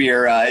appreciate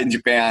beer in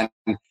Japan.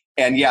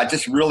 And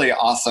just really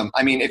awesome.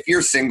 If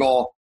you're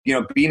single,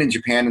 being in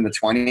Japan in the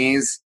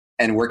 20s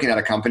and working at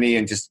a company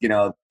and just,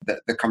 the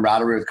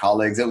camaraderie with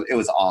colleagues, it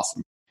was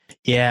awesome.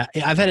 Yeah.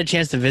 I've had a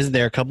chance to visit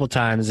there a couple of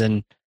times,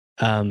 and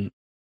I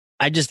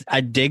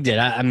digged it.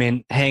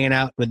 Hanging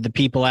out with the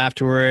people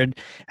afterward,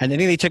 and I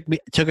think they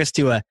took us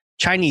to a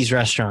Chinese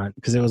restaurant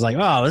because it was like,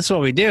 oh, this is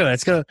what we do.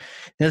 Let's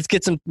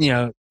get some,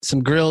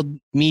 some grilled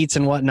meats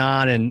and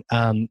whatnot. And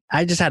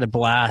I just had a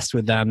blast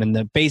with them, and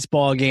the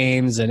baseball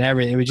games and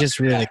everything. It was just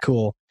really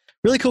cool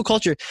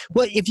culture.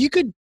 Well, if you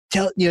could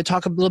talk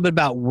a little bit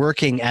about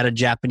working at a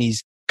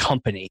Japanese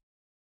company,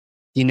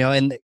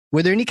 and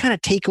were there any kind of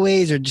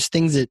takeaways or just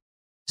things that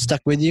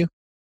stuck with you?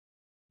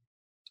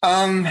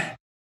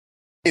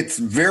 It's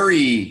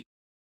very,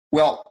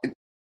 well,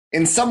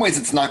 in some ways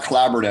it's not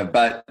collaborative,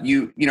 but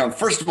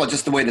first of all,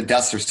 just the way the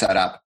desks are set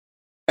up,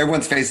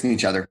 everyone's facing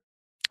each other.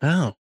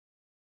 Oh.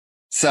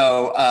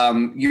 So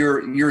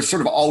you're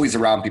sort of always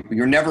around people.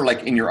 You're never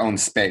like in your own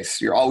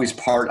space. You're always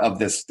part of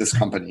this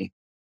company.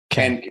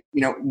 Okay.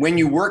 And when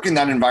you work in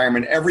that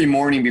environment, every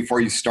morning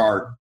before you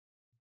start,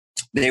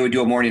 they would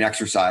do a morning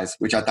exercise,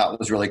 which I thought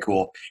was really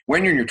cool.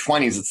 When you're in your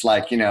 20s, it's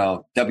like,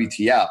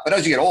 WTF. But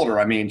as you get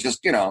older,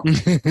 just,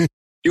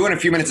 doing a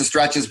few minutes of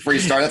stretches before you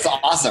start, that's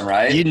awesome,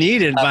 right? You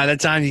need it by the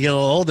time you get a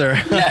little older.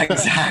 Yeah,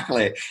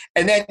 exactly.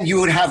 And then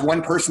you would have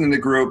one person in the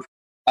group,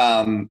 say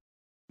a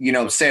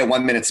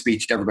 1-minute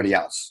speech to everybody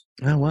else.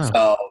 Oh, wow.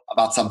 So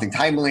about something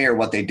timely or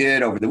what they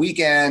did over the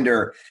weekend,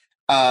 or,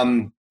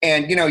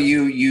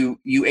 you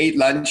ate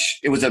lunch.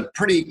 It was a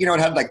pretty, it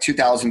had like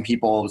 2,000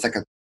 people. It was like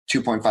a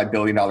 $2.5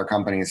 billion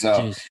company.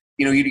 So,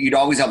 you'd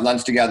always have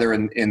lunch together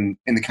in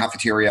the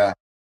cafeteria.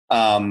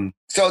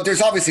 So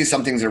there's obviously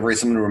some things that are very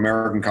similar to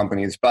American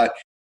companies, but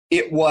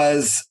it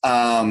was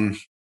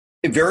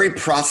very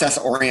process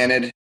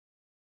oriented,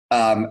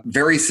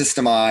 very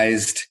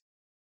systemized,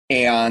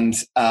 and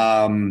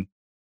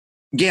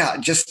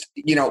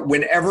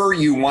whenever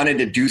you wanted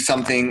to do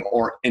something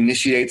or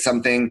initiate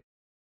something,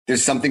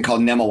 there's something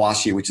called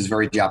nemawashi, which is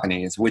very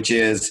Japanese, which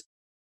is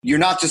you're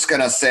not just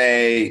going to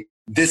say,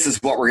 this is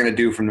what we're going to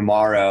do from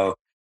tomorrow.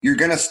 You're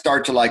going to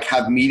start to like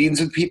have meetings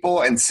with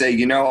people and say,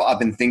 I've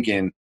been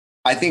thinking,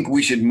 I think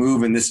we should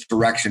move in this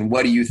direction.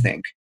 What do you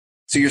think?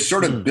 So you're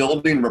sort of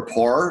building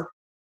rapport.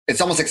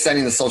 It's almost like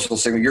sending the social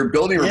signal. You're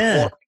building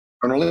rapport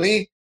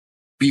internally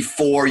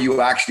before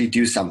you actually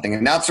do something.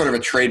 And that's sort of a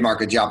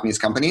trademark of Japanese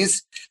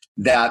companies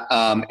that,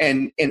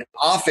 and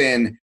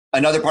often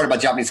another part about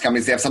Japanese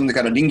companies, they have something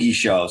called a ringi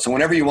show. So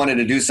whenever you wanted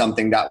to do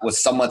something that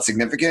was somewhat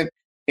significant,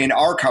 in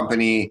our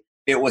company,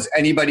 it was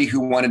anybody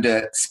who wanted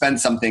to spend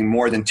something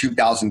more than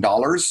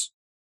 $2,000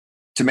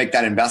 to make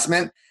that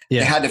investment. Yeah.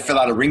 They had to fill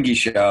out a ringi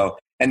show,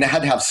 and they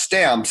had to have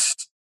stamps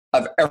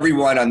of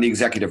everyone on the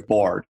executive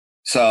board.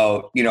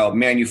 So,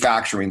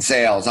 manufacturing,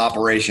 sales,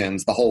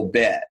 operations, the whole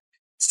bit.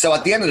 So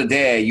at the end of the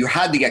day, you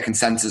had to get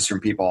consensus from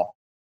people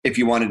if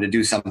you wanted to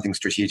do something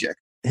strategic.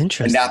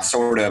 Interesting. And that's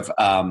sort of,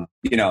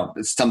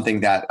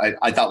 something that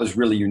I thought was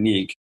really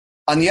unique.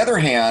 On the other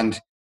hand,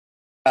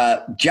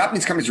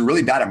 Japanese companies are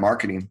really bad at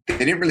marketing. They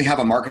didn't really have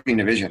a marketing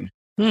division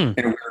in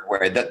a weird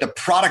way. The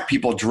product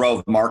people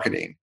drove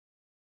marketing.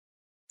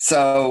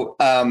 So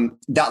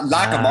that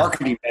lack of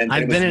marketing.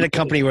 I've been in a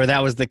company where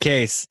that was the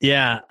case.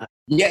 Yeah.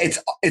 Yeah,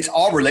 it's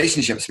all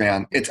relationships,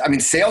 man.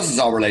 Sales is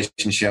all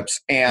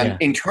relationships. And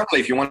internally,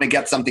 if you want to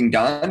get something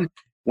done,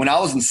 when I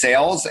was in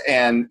sales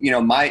and,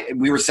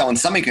 we were selling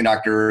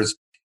semiconductors,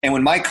 and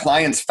when my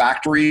clients'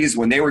 factories,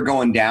 when they were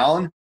going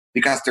down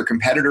because their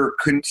competitor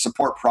couldn't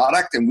support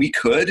product and we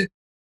could,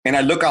 and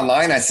I look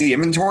online, I see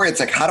inventory, it's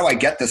like, how do I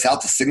get this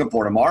out to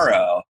Singapore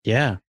tomorrow?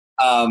 Yeah.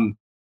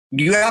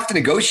 You have to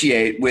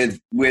negotiate with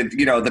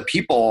the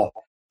people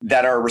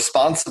that are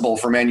responsible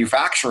for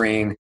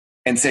manufacturing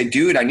and say,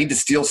 dude, I need to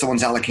steal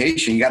someone's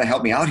allocation. You got to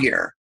help me out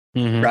here.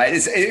 Mm-hmm. Right.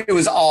 It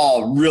was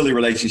all really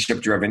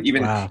relationship driven.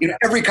 Even,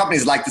 every company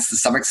is like this to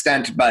some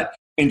extent, but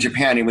in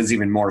Japan, it was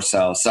even more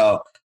so.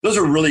 So those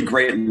are really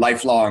great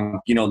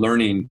lifelong,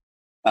 learning,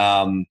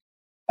 moments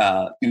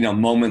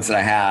that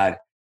I had.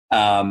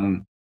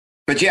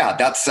 But yeah,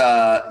 that's,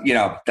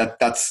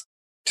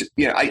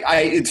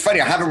 it's funny.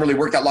 I haven't really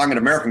worked that long in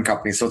American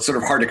companies, so it's sort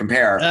of hard to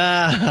compare.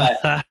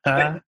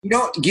 But,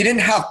 you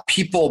didn't have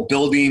people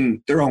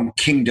building their own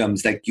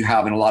kingdoms like you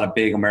have in a lot of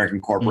big American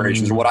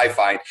corporations. Or what I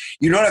find,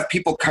 you don't have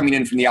people coming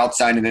in from the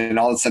outside and then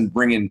all of a sudden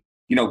bringing,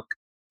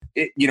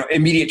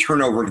 immediate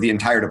turnover of the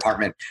entire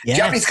department. Yes.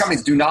 Japanese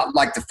companies do not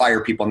like to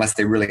fire people unless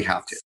they really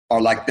have to,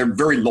 or like they're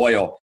very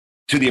loyal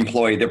to the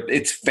employee.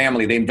 It's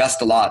family. They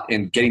invest a lot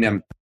in getting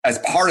them as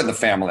part of the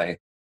family.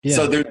 Yeah.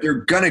 So they're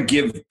going to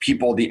give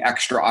people the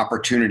extra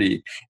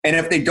opportunity. And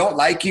if they don't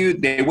like you,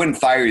 they wouldn't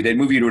fire you. They'd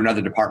move you to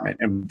another department.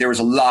 And there was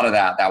a lot of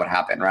that would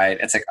happen, right?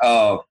 It's like,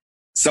 oh,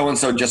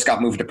 so-and-so just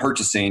got moved to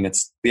purchasing.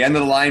 It's the end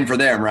of the line for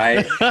them,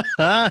 right? But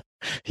on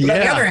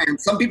the other hand,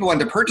 some people went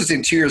to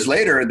purchasing 2 years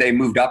later, they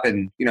moved up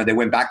and, they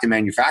went back to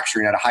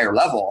manufacturing at a higher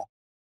level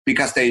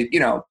because they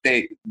took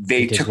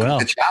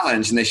the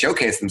challenge and they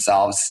showcased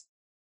themselves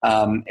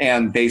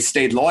and they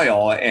stayed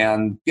loyal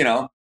and,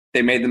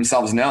 they made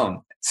themselves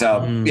known.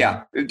 So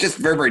just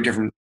very, very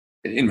different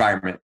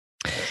environment.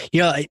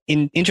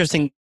 In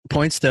interesting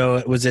points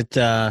though, was it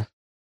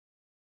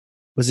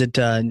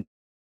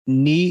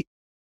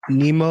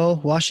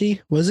Nemowashi?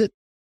 Was it?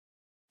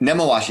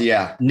 Nemowashi,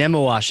 yeah.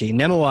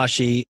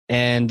 Nemowashi,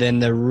 and then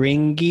the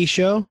Ringi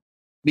show?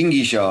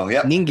 Ringi show,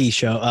 yep. Ningi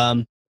show.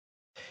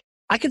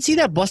 I could see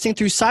that busting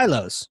through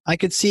silos. I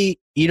could see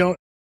you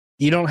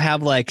don't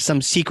have like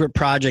some secret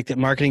project that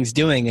marketing's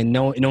doing and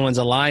no one's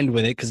aligned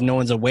with it because no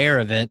one's aware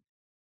of it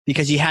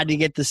because you had to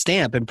get the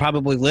stamp and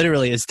probably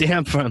literally a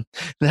stamp from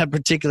that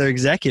particular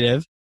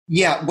executive.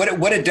 Yeah,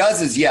 what it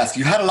does is, yes,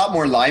 you had a lot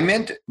more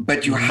alignment,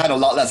 but you had a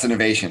lot less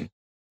innovation.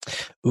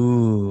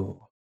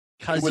 Ooh,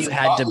 because you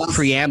had to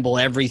preamble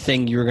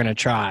everything you were going to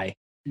try.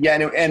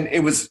 Yeah, and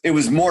it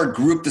was more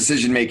group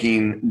decision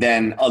making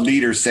than a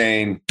leader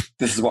saying,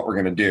 "This is what we're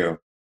going to do."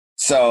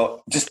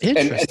 So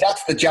and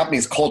that's the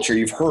Japanese culture.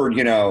 You've heard,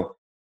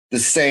 the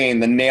saying,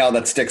 "The nail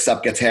that sticks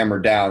up gets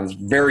hammered down." It's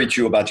very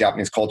true about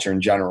Japanese culture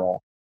in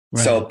general.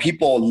 Right. So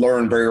people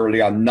learn very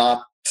early on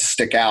not to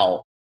stick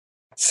out.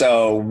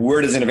 So where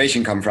does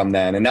innovation come from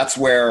then? And that's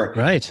where,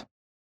 right.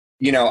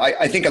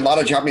 I think a lot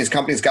of Japanese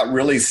companies got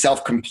really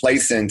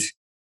self-complacent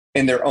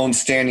in their own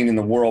standing in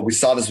the world. We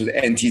saw this with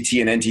NTT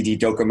and NTT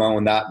Docomo,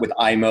 and that with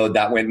iMode,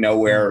 that went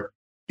nowhere.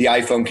 The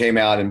iPhone came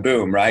out and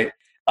boom, right?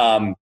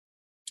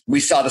 We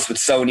saw this with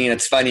Sony, and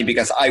it's funny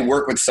because I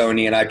work with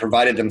Sony and I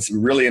provided them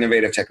some really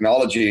innovative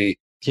technology.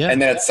 Yeah.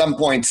 And then at some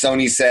point,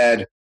 Sony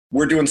said,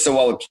 "We're doing so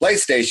well with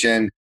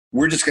PlayStation,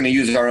 we're just going to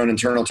use our own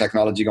internal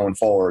technology going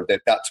forward."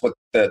 That's what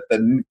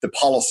the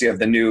policy of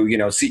the new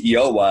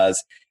CEO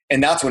was.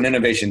 And that's when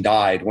innovation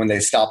died, when they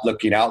stopped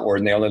looking outward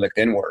and they only looked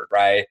inward,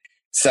 right?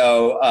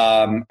 So,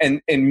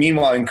 and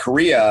meanwhile in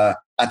Korea,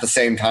 at the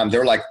same time,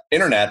 they're like,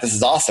 internet, this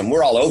is awesome.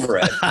 We're all over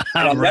it. And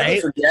I'll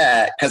never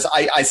forget, because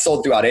I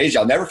sold throughout Asia,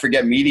 I'll never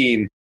forget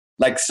meeting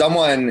like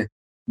someone,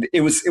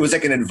 it was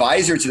like an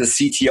advisor to the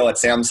CTO at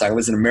Samsung. It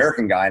was an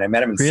American guy, and I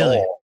met him in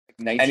Seoul,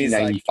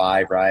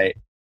 1995, right?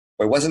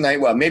 Or wasn't that,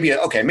 well, maybe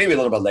a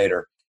little bit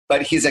later.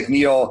 But he's like,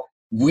 "Neil,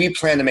 we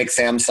plan to make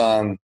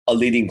Samsung a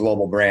leading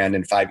global brand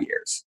in 5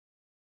 years.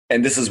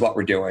 And this is what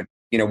we're doing.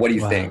 What do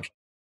you think?"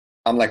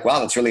 I'm like, wow,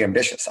 that's really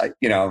ambitious. And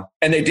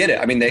they did it.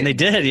 I mean, they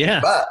did,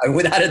 yeah. But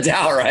without a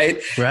doubt, right?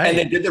 Right. And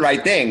they did the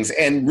right things.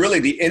 And really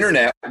the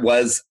internet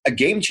was a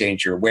game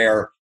changer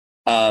where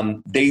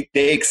they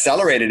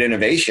accelerated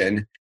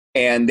innovation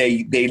and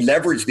they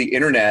leveraged the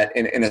internet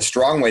in a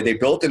strong way. They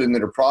built it into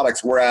their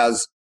products.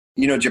 Whereas,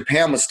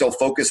 Japan was still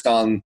focused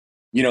on,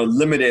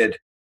 limited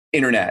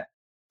internet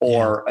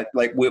or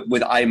like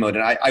with iMode.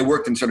 And I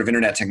worked in sort of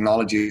internet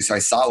technology, so I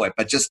saw it,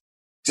 but just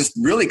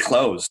really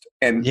closed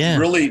and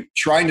really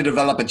trying to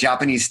develop a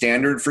Japanese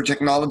standard for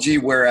technology.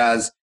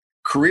 Whereas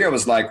Korea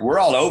was like, we're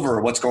all over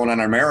what's going on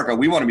in America.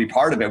 We want to be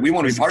part of it. We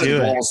want to be part of the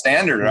global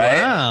standard,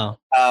 right? Wow.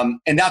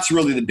 And that's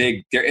really the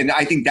big, and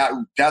I think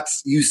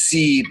that's, you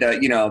see the,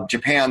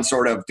 Japan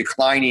sort of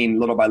declining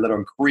little by little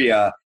in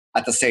Korea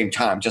at the same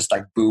time, just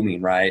like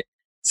booming, right?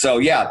 So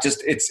yeah,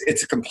 just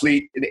it's a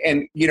complete,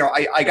 and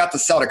I got to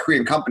sell to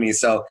Korean companies.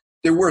 So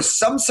there were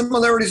some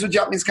similarities with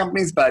Japanese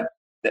companies, but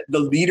the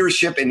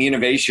leadership and the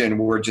innovation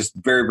were just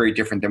very, very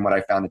different than what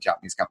I found in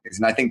Japanese companies.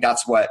 And I think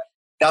that's what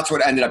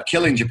ended up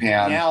killing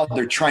Japan. Now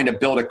they're trying to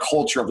build a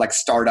culture of like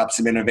startups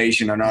and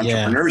innovation and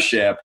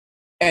entrepreneurship,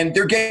 and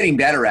they're getting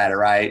better at it,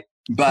 right?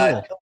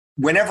 But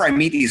whenever I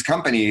meet these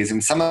companies,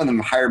 and some of them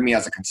hired me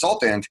as a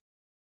consultant,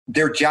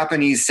 they're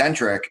Japanese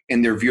centric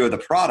in their view of the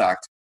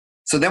product.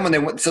 So then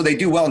they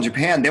do well in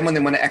Japan. Then when they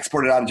want to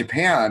export it out of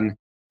Japan,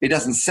 it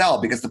doesn't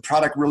sell because the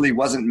product really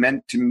wasn't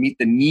meant to meet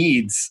the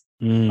needs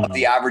of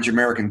the average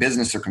American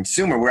business or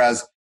consumer.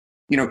 Whereas,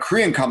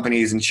 Korean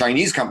companies and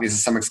Chinese companies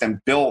to some extent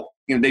built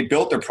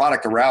their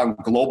product around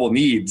global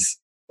needs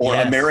or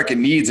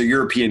American needs or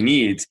European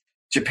needs.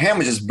 Japan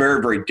was just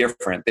very, very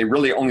different. They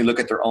really only look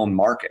at their own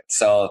market.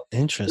 So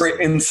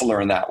very insular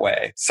in that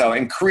way. So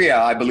in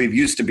Korea, I believe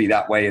used to be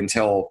that way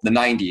until the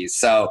 90s.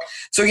 So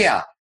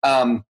yeah,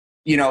 a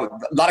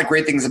lot of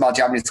great things about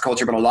Japanese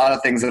culture, but a lot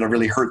of things that have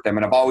really hurt them.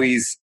 And I've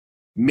always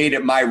made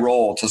it my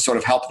role to sort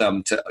of help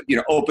them to,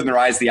 open their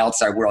eyes to the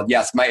outside world.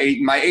 Yes, my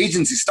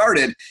agency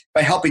started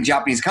by helping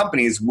Japanese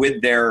companies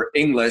with their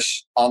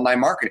English online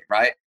marketing,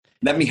 right?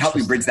 Let me help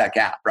you bridge that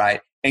gap, right?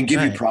 And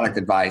give you product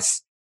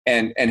advice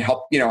and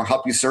help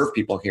you serve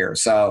people here.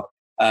 So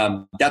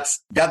those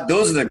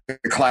are the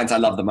clients I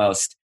love the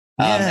most.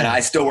 And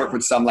I still work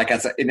with some, like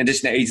in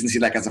addition to agency,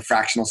 like as a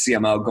fractional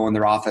CMO, go in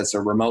their office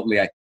or remotely.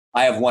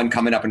 I have one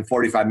coming up in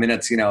 45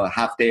 minutes, a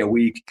half day a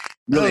week,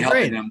 really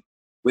helping them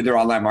with their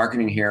online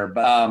marketing here.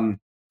 But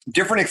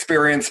different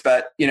experience,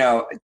 but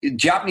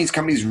Japanese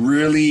companies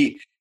really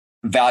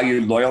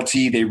value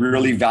loyalty. They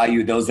really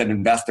value those that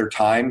invest their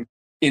time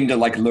into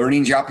like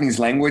learning Japanese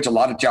language. A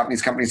lot of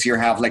Japanese companies here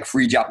have like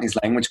free Japanese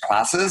language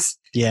classes.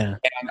 Yeah.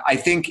 And I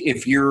think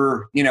if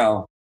you're,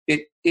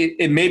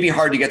 it may be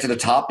hard to get to the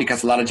top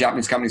because a lot of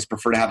Japanese companies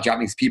prefer to have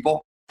Japanese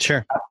people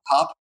at the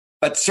top.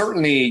 But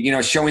certainly,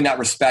 showing that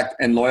respect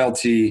and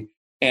loyalty,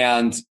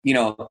 and, you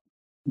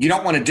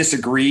don't want to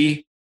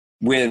disagree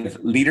with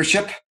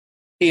leadership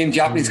in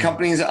Japanese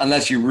companies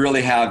unless you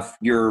really have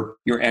your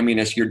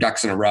ammunition, your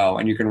ducks in a row,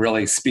 and you can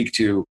really speak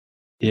to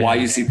why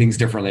you see things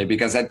differently.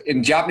 Because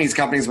in Japanese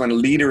companies, when a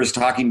leader is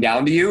talking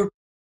down to you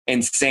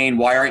and saying,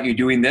 why aren't you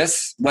doing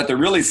this? What they're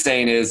really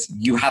saying is,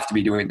 you have to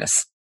be doing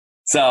this.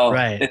 So,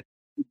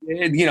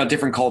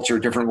 different culture,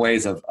 different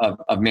ways of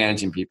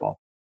managing people.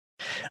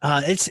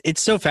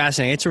 It's so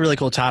fascinating. It's a really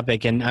cool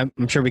topic, and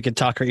I'm sure we could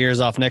talk our ears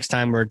off next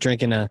time we're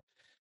drinking a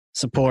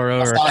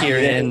Sapporo or a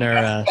Kirin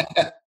or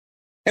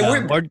hey,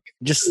 where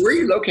are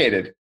you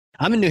located?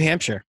 I'm in New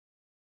Hampshire.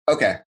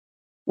 Okay.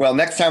 Well,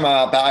 next time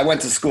I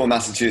went to school in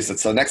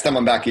Massachusetts, so next time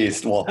I'm back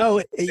east, we'll.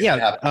 Oh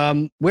yeah.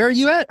 Where are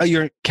you at? Oh,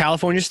 you're in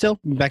California still?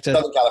 Back to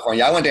Southern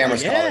California. I went to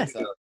Amherst College.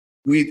 So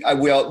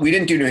we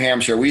didn't do New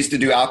Hampshire. We used to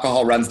do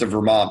alcohol runs to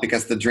Vermont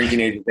because the drinking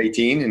age is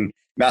 18 and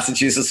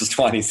Massachusetts was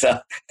 20. So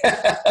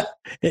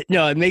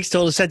no, it makes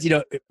total sense.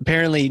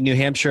 Apparently New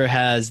Hampshire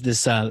has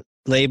this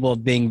label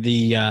of being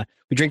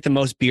we drink the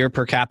most beer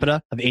per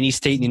capita of any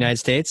state in the United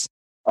States.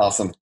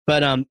 Awesome.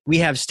 But we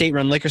have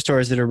state-run liquor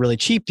stores that are really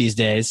cheap these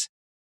days.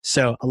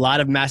 So a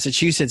lot of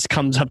Massachusetts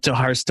comes up to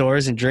our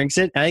stores and drinks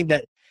it. I think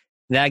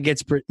that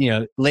gets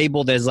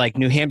labeled as like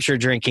New Hampshire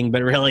drinking,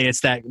 but really it's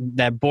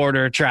that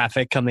border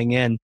traffic coming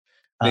in.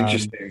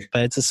 Interesting.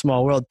 But it's a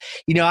small world.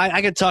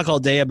 I could talk all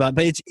day about,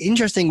 but it's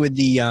interesting with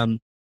the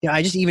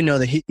I just even know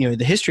the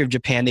history of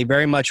Japan. They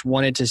very much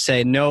wanted to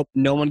say nope,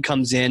 no one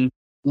comes in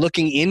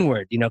looking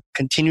inward.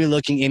 Continue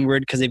looking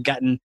inward because they've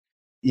gotten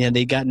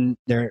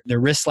their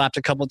wrist slapped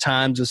a couple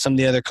times with some of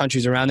the other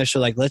countries around there. So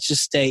like, let's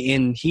just stay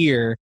in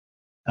here.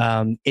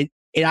 But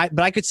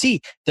I could see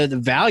the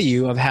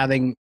value of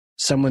having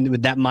someone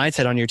with that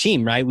mindset on your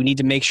team, right? We need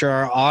to make sure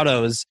our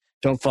autos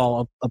don't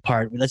fall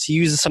apart. Let's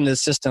use some of the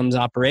systems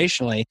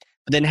operationally,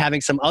 but then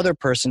having some other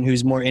person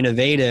who's more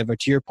innovative, or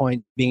to your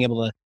point, being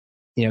able to,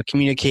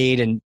 communicate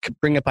and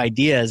bring up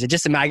ideas. I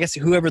guess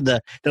whoever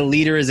the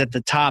leader is at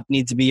the top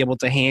needs to be able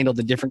to handle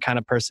the different kind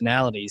of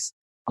personalities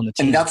on the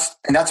team. And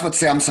that's what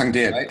Samsung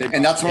did. Right?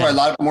 And that's why a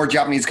lot more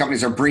Japanese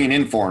companies are bringing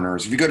in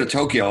foreigners. If you go to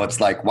Tokyo, it's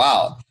like,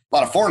 wow, a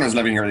lot of foreigners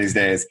living here these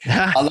days.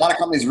 A lot of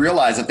companies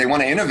realize that they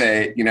want to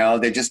innovate,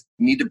 they just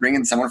need to bring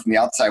in someone from the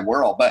outside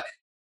world. But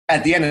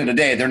at the end of the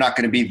day, they're not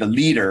going to be the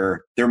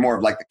leader. They're more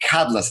of like the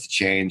catalyst to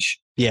change.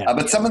 Yeah.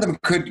 But some of them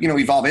could,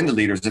 evolve into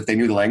leaders if they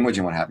knew the language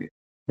and what have you.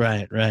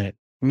 Right.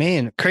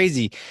 Man,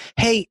 crazy.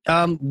 Hey,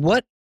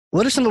 what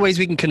are some of the ways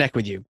we can connect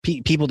with you?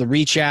 People to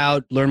reach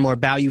out, learn more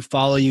about you,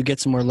 follow you, get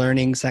some more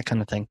learnings, that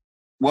kind of thing.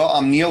 Well,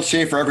 I'm Neal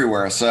Schaffer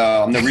everywhere.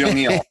 So I'm the real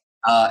Neal.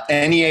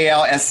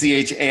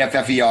 NEALSCHAFFER.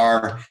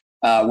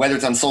 Whether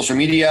it's on social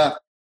media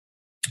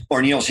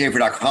or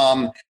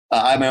nealschaffer.com.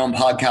 I have my own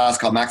podcast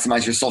called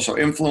Maximize Your Social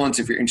Influence.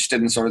 If you're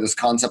interested in sort of this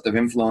concept of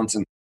influence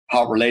and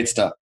how it relates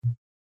to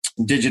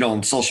digital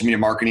and social media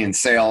marketing and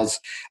sales.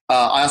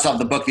 I also have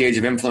the book, The Age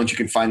of Influence. You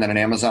can find that on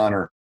Amazon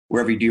or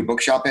wherever you do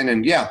book shopping.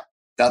 And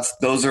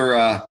those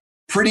are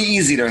pretty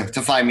easy to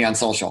find me on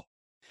social.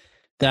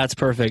 That's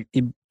perfect.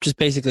 You just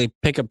basically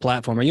pick a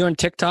platform. Are you on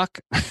TikTok?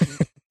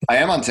 I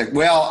am on TikTok.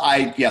 Well,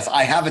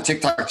 I have a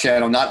TikTok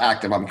channel, not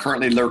active. I'm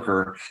currently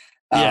lurker.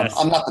 Yes.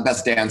 I'm not the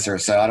best dancer,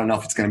 so I don't know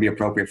if it's going to be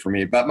appropriate for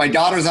me. But my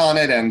daughter's on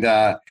it, and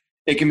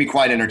it can be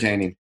quite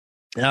entertaining.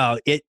 Oh,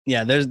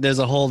 there's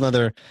a whole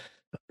other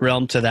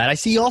realm to that. I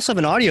see you also have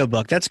an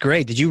audiobook. That's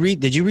great. Did you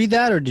read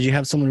that, or did you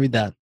have someone read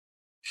that?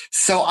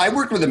 So I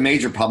worked with a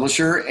major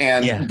publisher,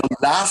 and the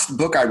last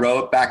book I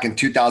wrote back in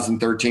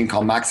 2013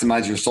 called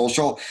Maximize Your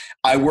Social,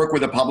 I worked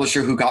with a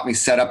publisher who got me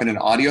set up in an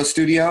audio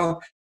studio.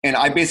 And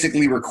I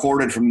basically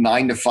recorded from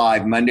 9 to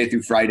 5, Monday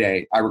through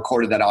Friday. I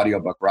recorded that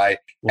audiobook, right?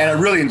 Wow. And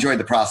I really enjoyed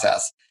the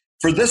process.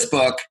 For this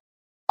book,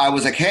 I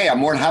was like, hey, I'm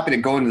more than happy to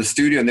go into the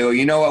studio. And they go,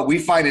 you know what? We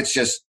find it's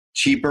just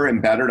cheaper and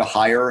better to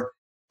hire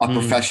a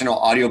professional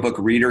audiobook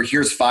reader.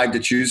 Here's 5 to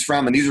choose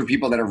from. And these are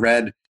people that have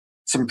read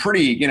some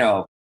pretty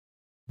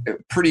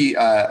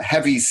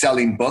heavy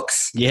selling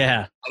books.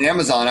 Yeah. On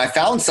Amazon. I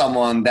found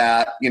someone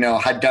that,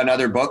 had done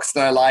other books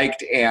that I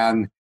liked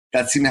and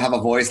that seemed to have a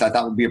voice that I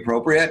thought would be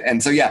appropriate.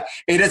 And so, yeah,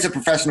 it is a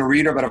professional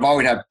reader, but I've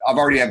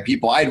already had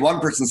people. I had one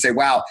person say,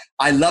 wow,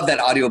 I love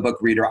that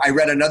audiobook reader. I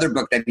read another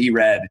book that he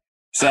read.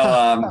 So,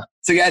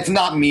 yeah, it's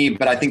not me,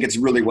 but I think it's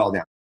really well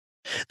done.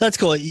 That's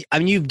cool. I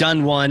mean, you've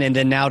done one, and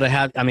then now to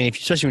have,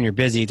 especially when you're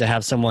busy, to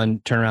have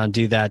someone turn around and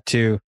do that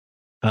too.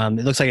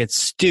 It looks like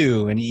it's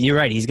Stu, and you're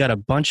right. He's got a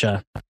bunch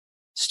of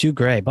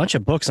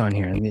books on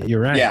here.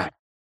 You're right. Yeah.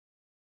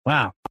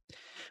 Wow.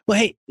 Well,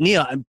 hey,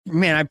 Neil,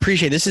 man, I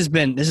appreciate it. This has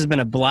been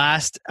a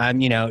blast.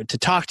 To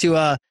talk to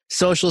a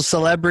social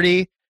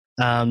celebrity.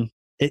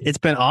 It's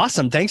been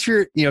awesome. Thanks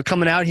for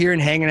coming out here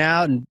and hanging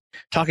out and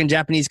talking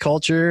Japanese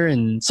culture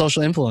and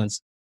social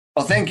influence.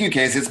 Well, thank you,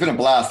 Casey. It's been a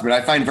blast. But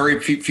I find very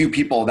few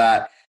people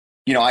that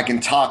I can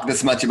talk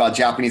this much about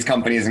Japanese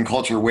companies and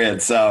culture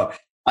with. So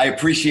I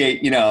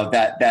appreciate,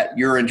 that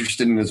you're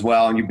interested in as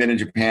well. And you've been in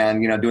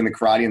Japan, doing the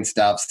karate and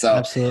stuff. So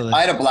absolutely.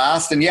 I had a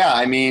blast. And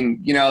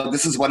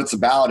this is what it's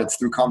about. It's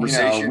through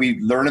conversation. We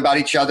learn about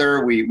each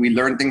other. We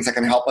learn things that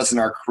can help us in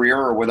our career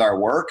or with our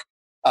work.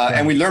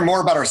 And we learn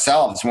more about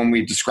ourselves when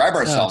we describe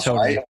ourselves,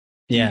 totally. right?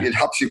 Yeah. It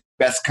helps you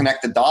best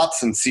connect the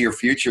dots and see your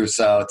future.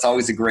 So it's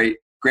always a great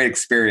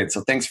experience.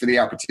 So thanks for the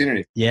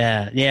opportunity.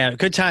 Yeah.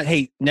 Good time.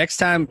 Hey, next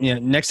time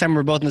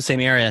we're both in the same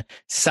area,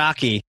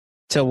 sake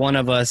till one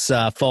of us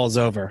falls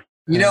over.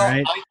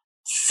 Right?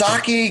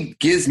 Sake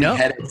gives me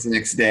headaches the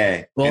next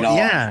day. Well,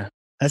 yeah,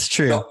 that's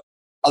true. So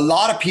a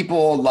lot of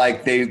people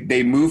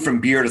they move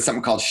from beer to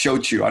something called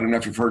shochu. I don't know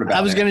if you've heard about it.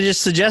 I was going to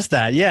just suggest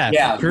that.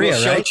 Yeah. Korea,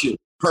 shochu. Right?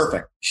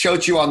 Perfect.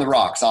 Shochu on the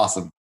rocks.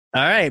 Awesome.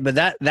 All right. But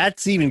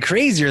that's even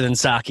crazier than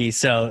sake.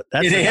 So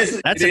that's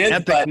an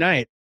epic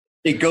night.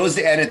 It goes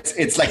to, and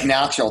it's like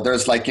natural.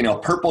 There's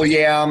purple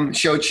yam,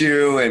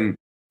 shochu, and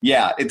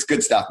yeah, it's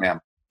good stuff,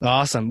 man.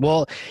 Awesome.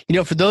 Well,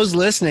 for those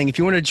listening, if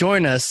you want to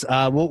join us,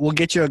 we'll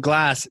get you a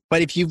glass.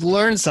 But if you've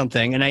learned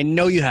something, and I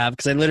know you have,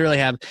 because I literally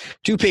have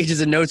 2 pages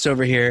of notes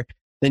over here,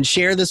 then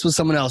share this with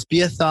someone else.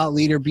 Be a thought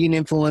leader, be an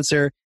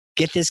influencer,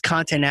 get this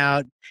content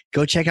out,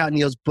 go check out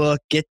Neil's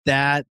book, get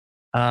that.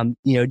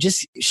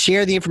 Just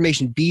share the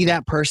information, be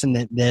that person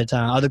that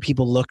other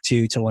people look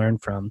to learn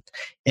from.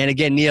 And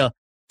again, Neil,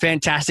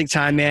 fantastic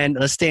time, man.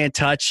 Let's stay in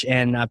touch,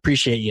 and I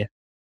appreciate you.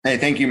 Hey,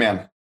 thank you,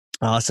 man.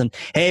 Awesome.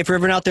 Hey, for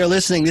everyone out there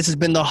listening, this has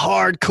been the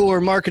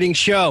Hardcore Marketing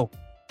Show.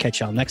 Catch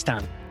y'all next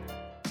time.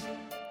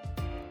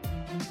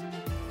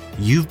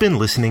 You've been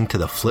listening to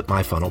the Flip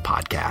My Funnel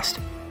podcast.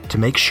 To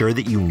make sure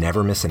that you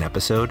never miss an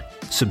episode,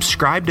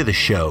 subscribe to the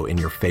show in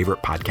your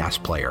favorite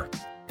podcast player.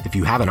 If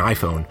you have an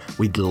iPhone,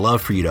 we'd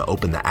love for you to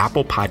open the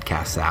Apple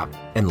Podcasts app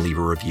and leave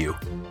a review.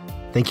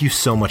 Thank you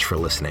so much for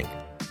listening.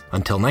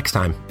 Until next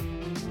time.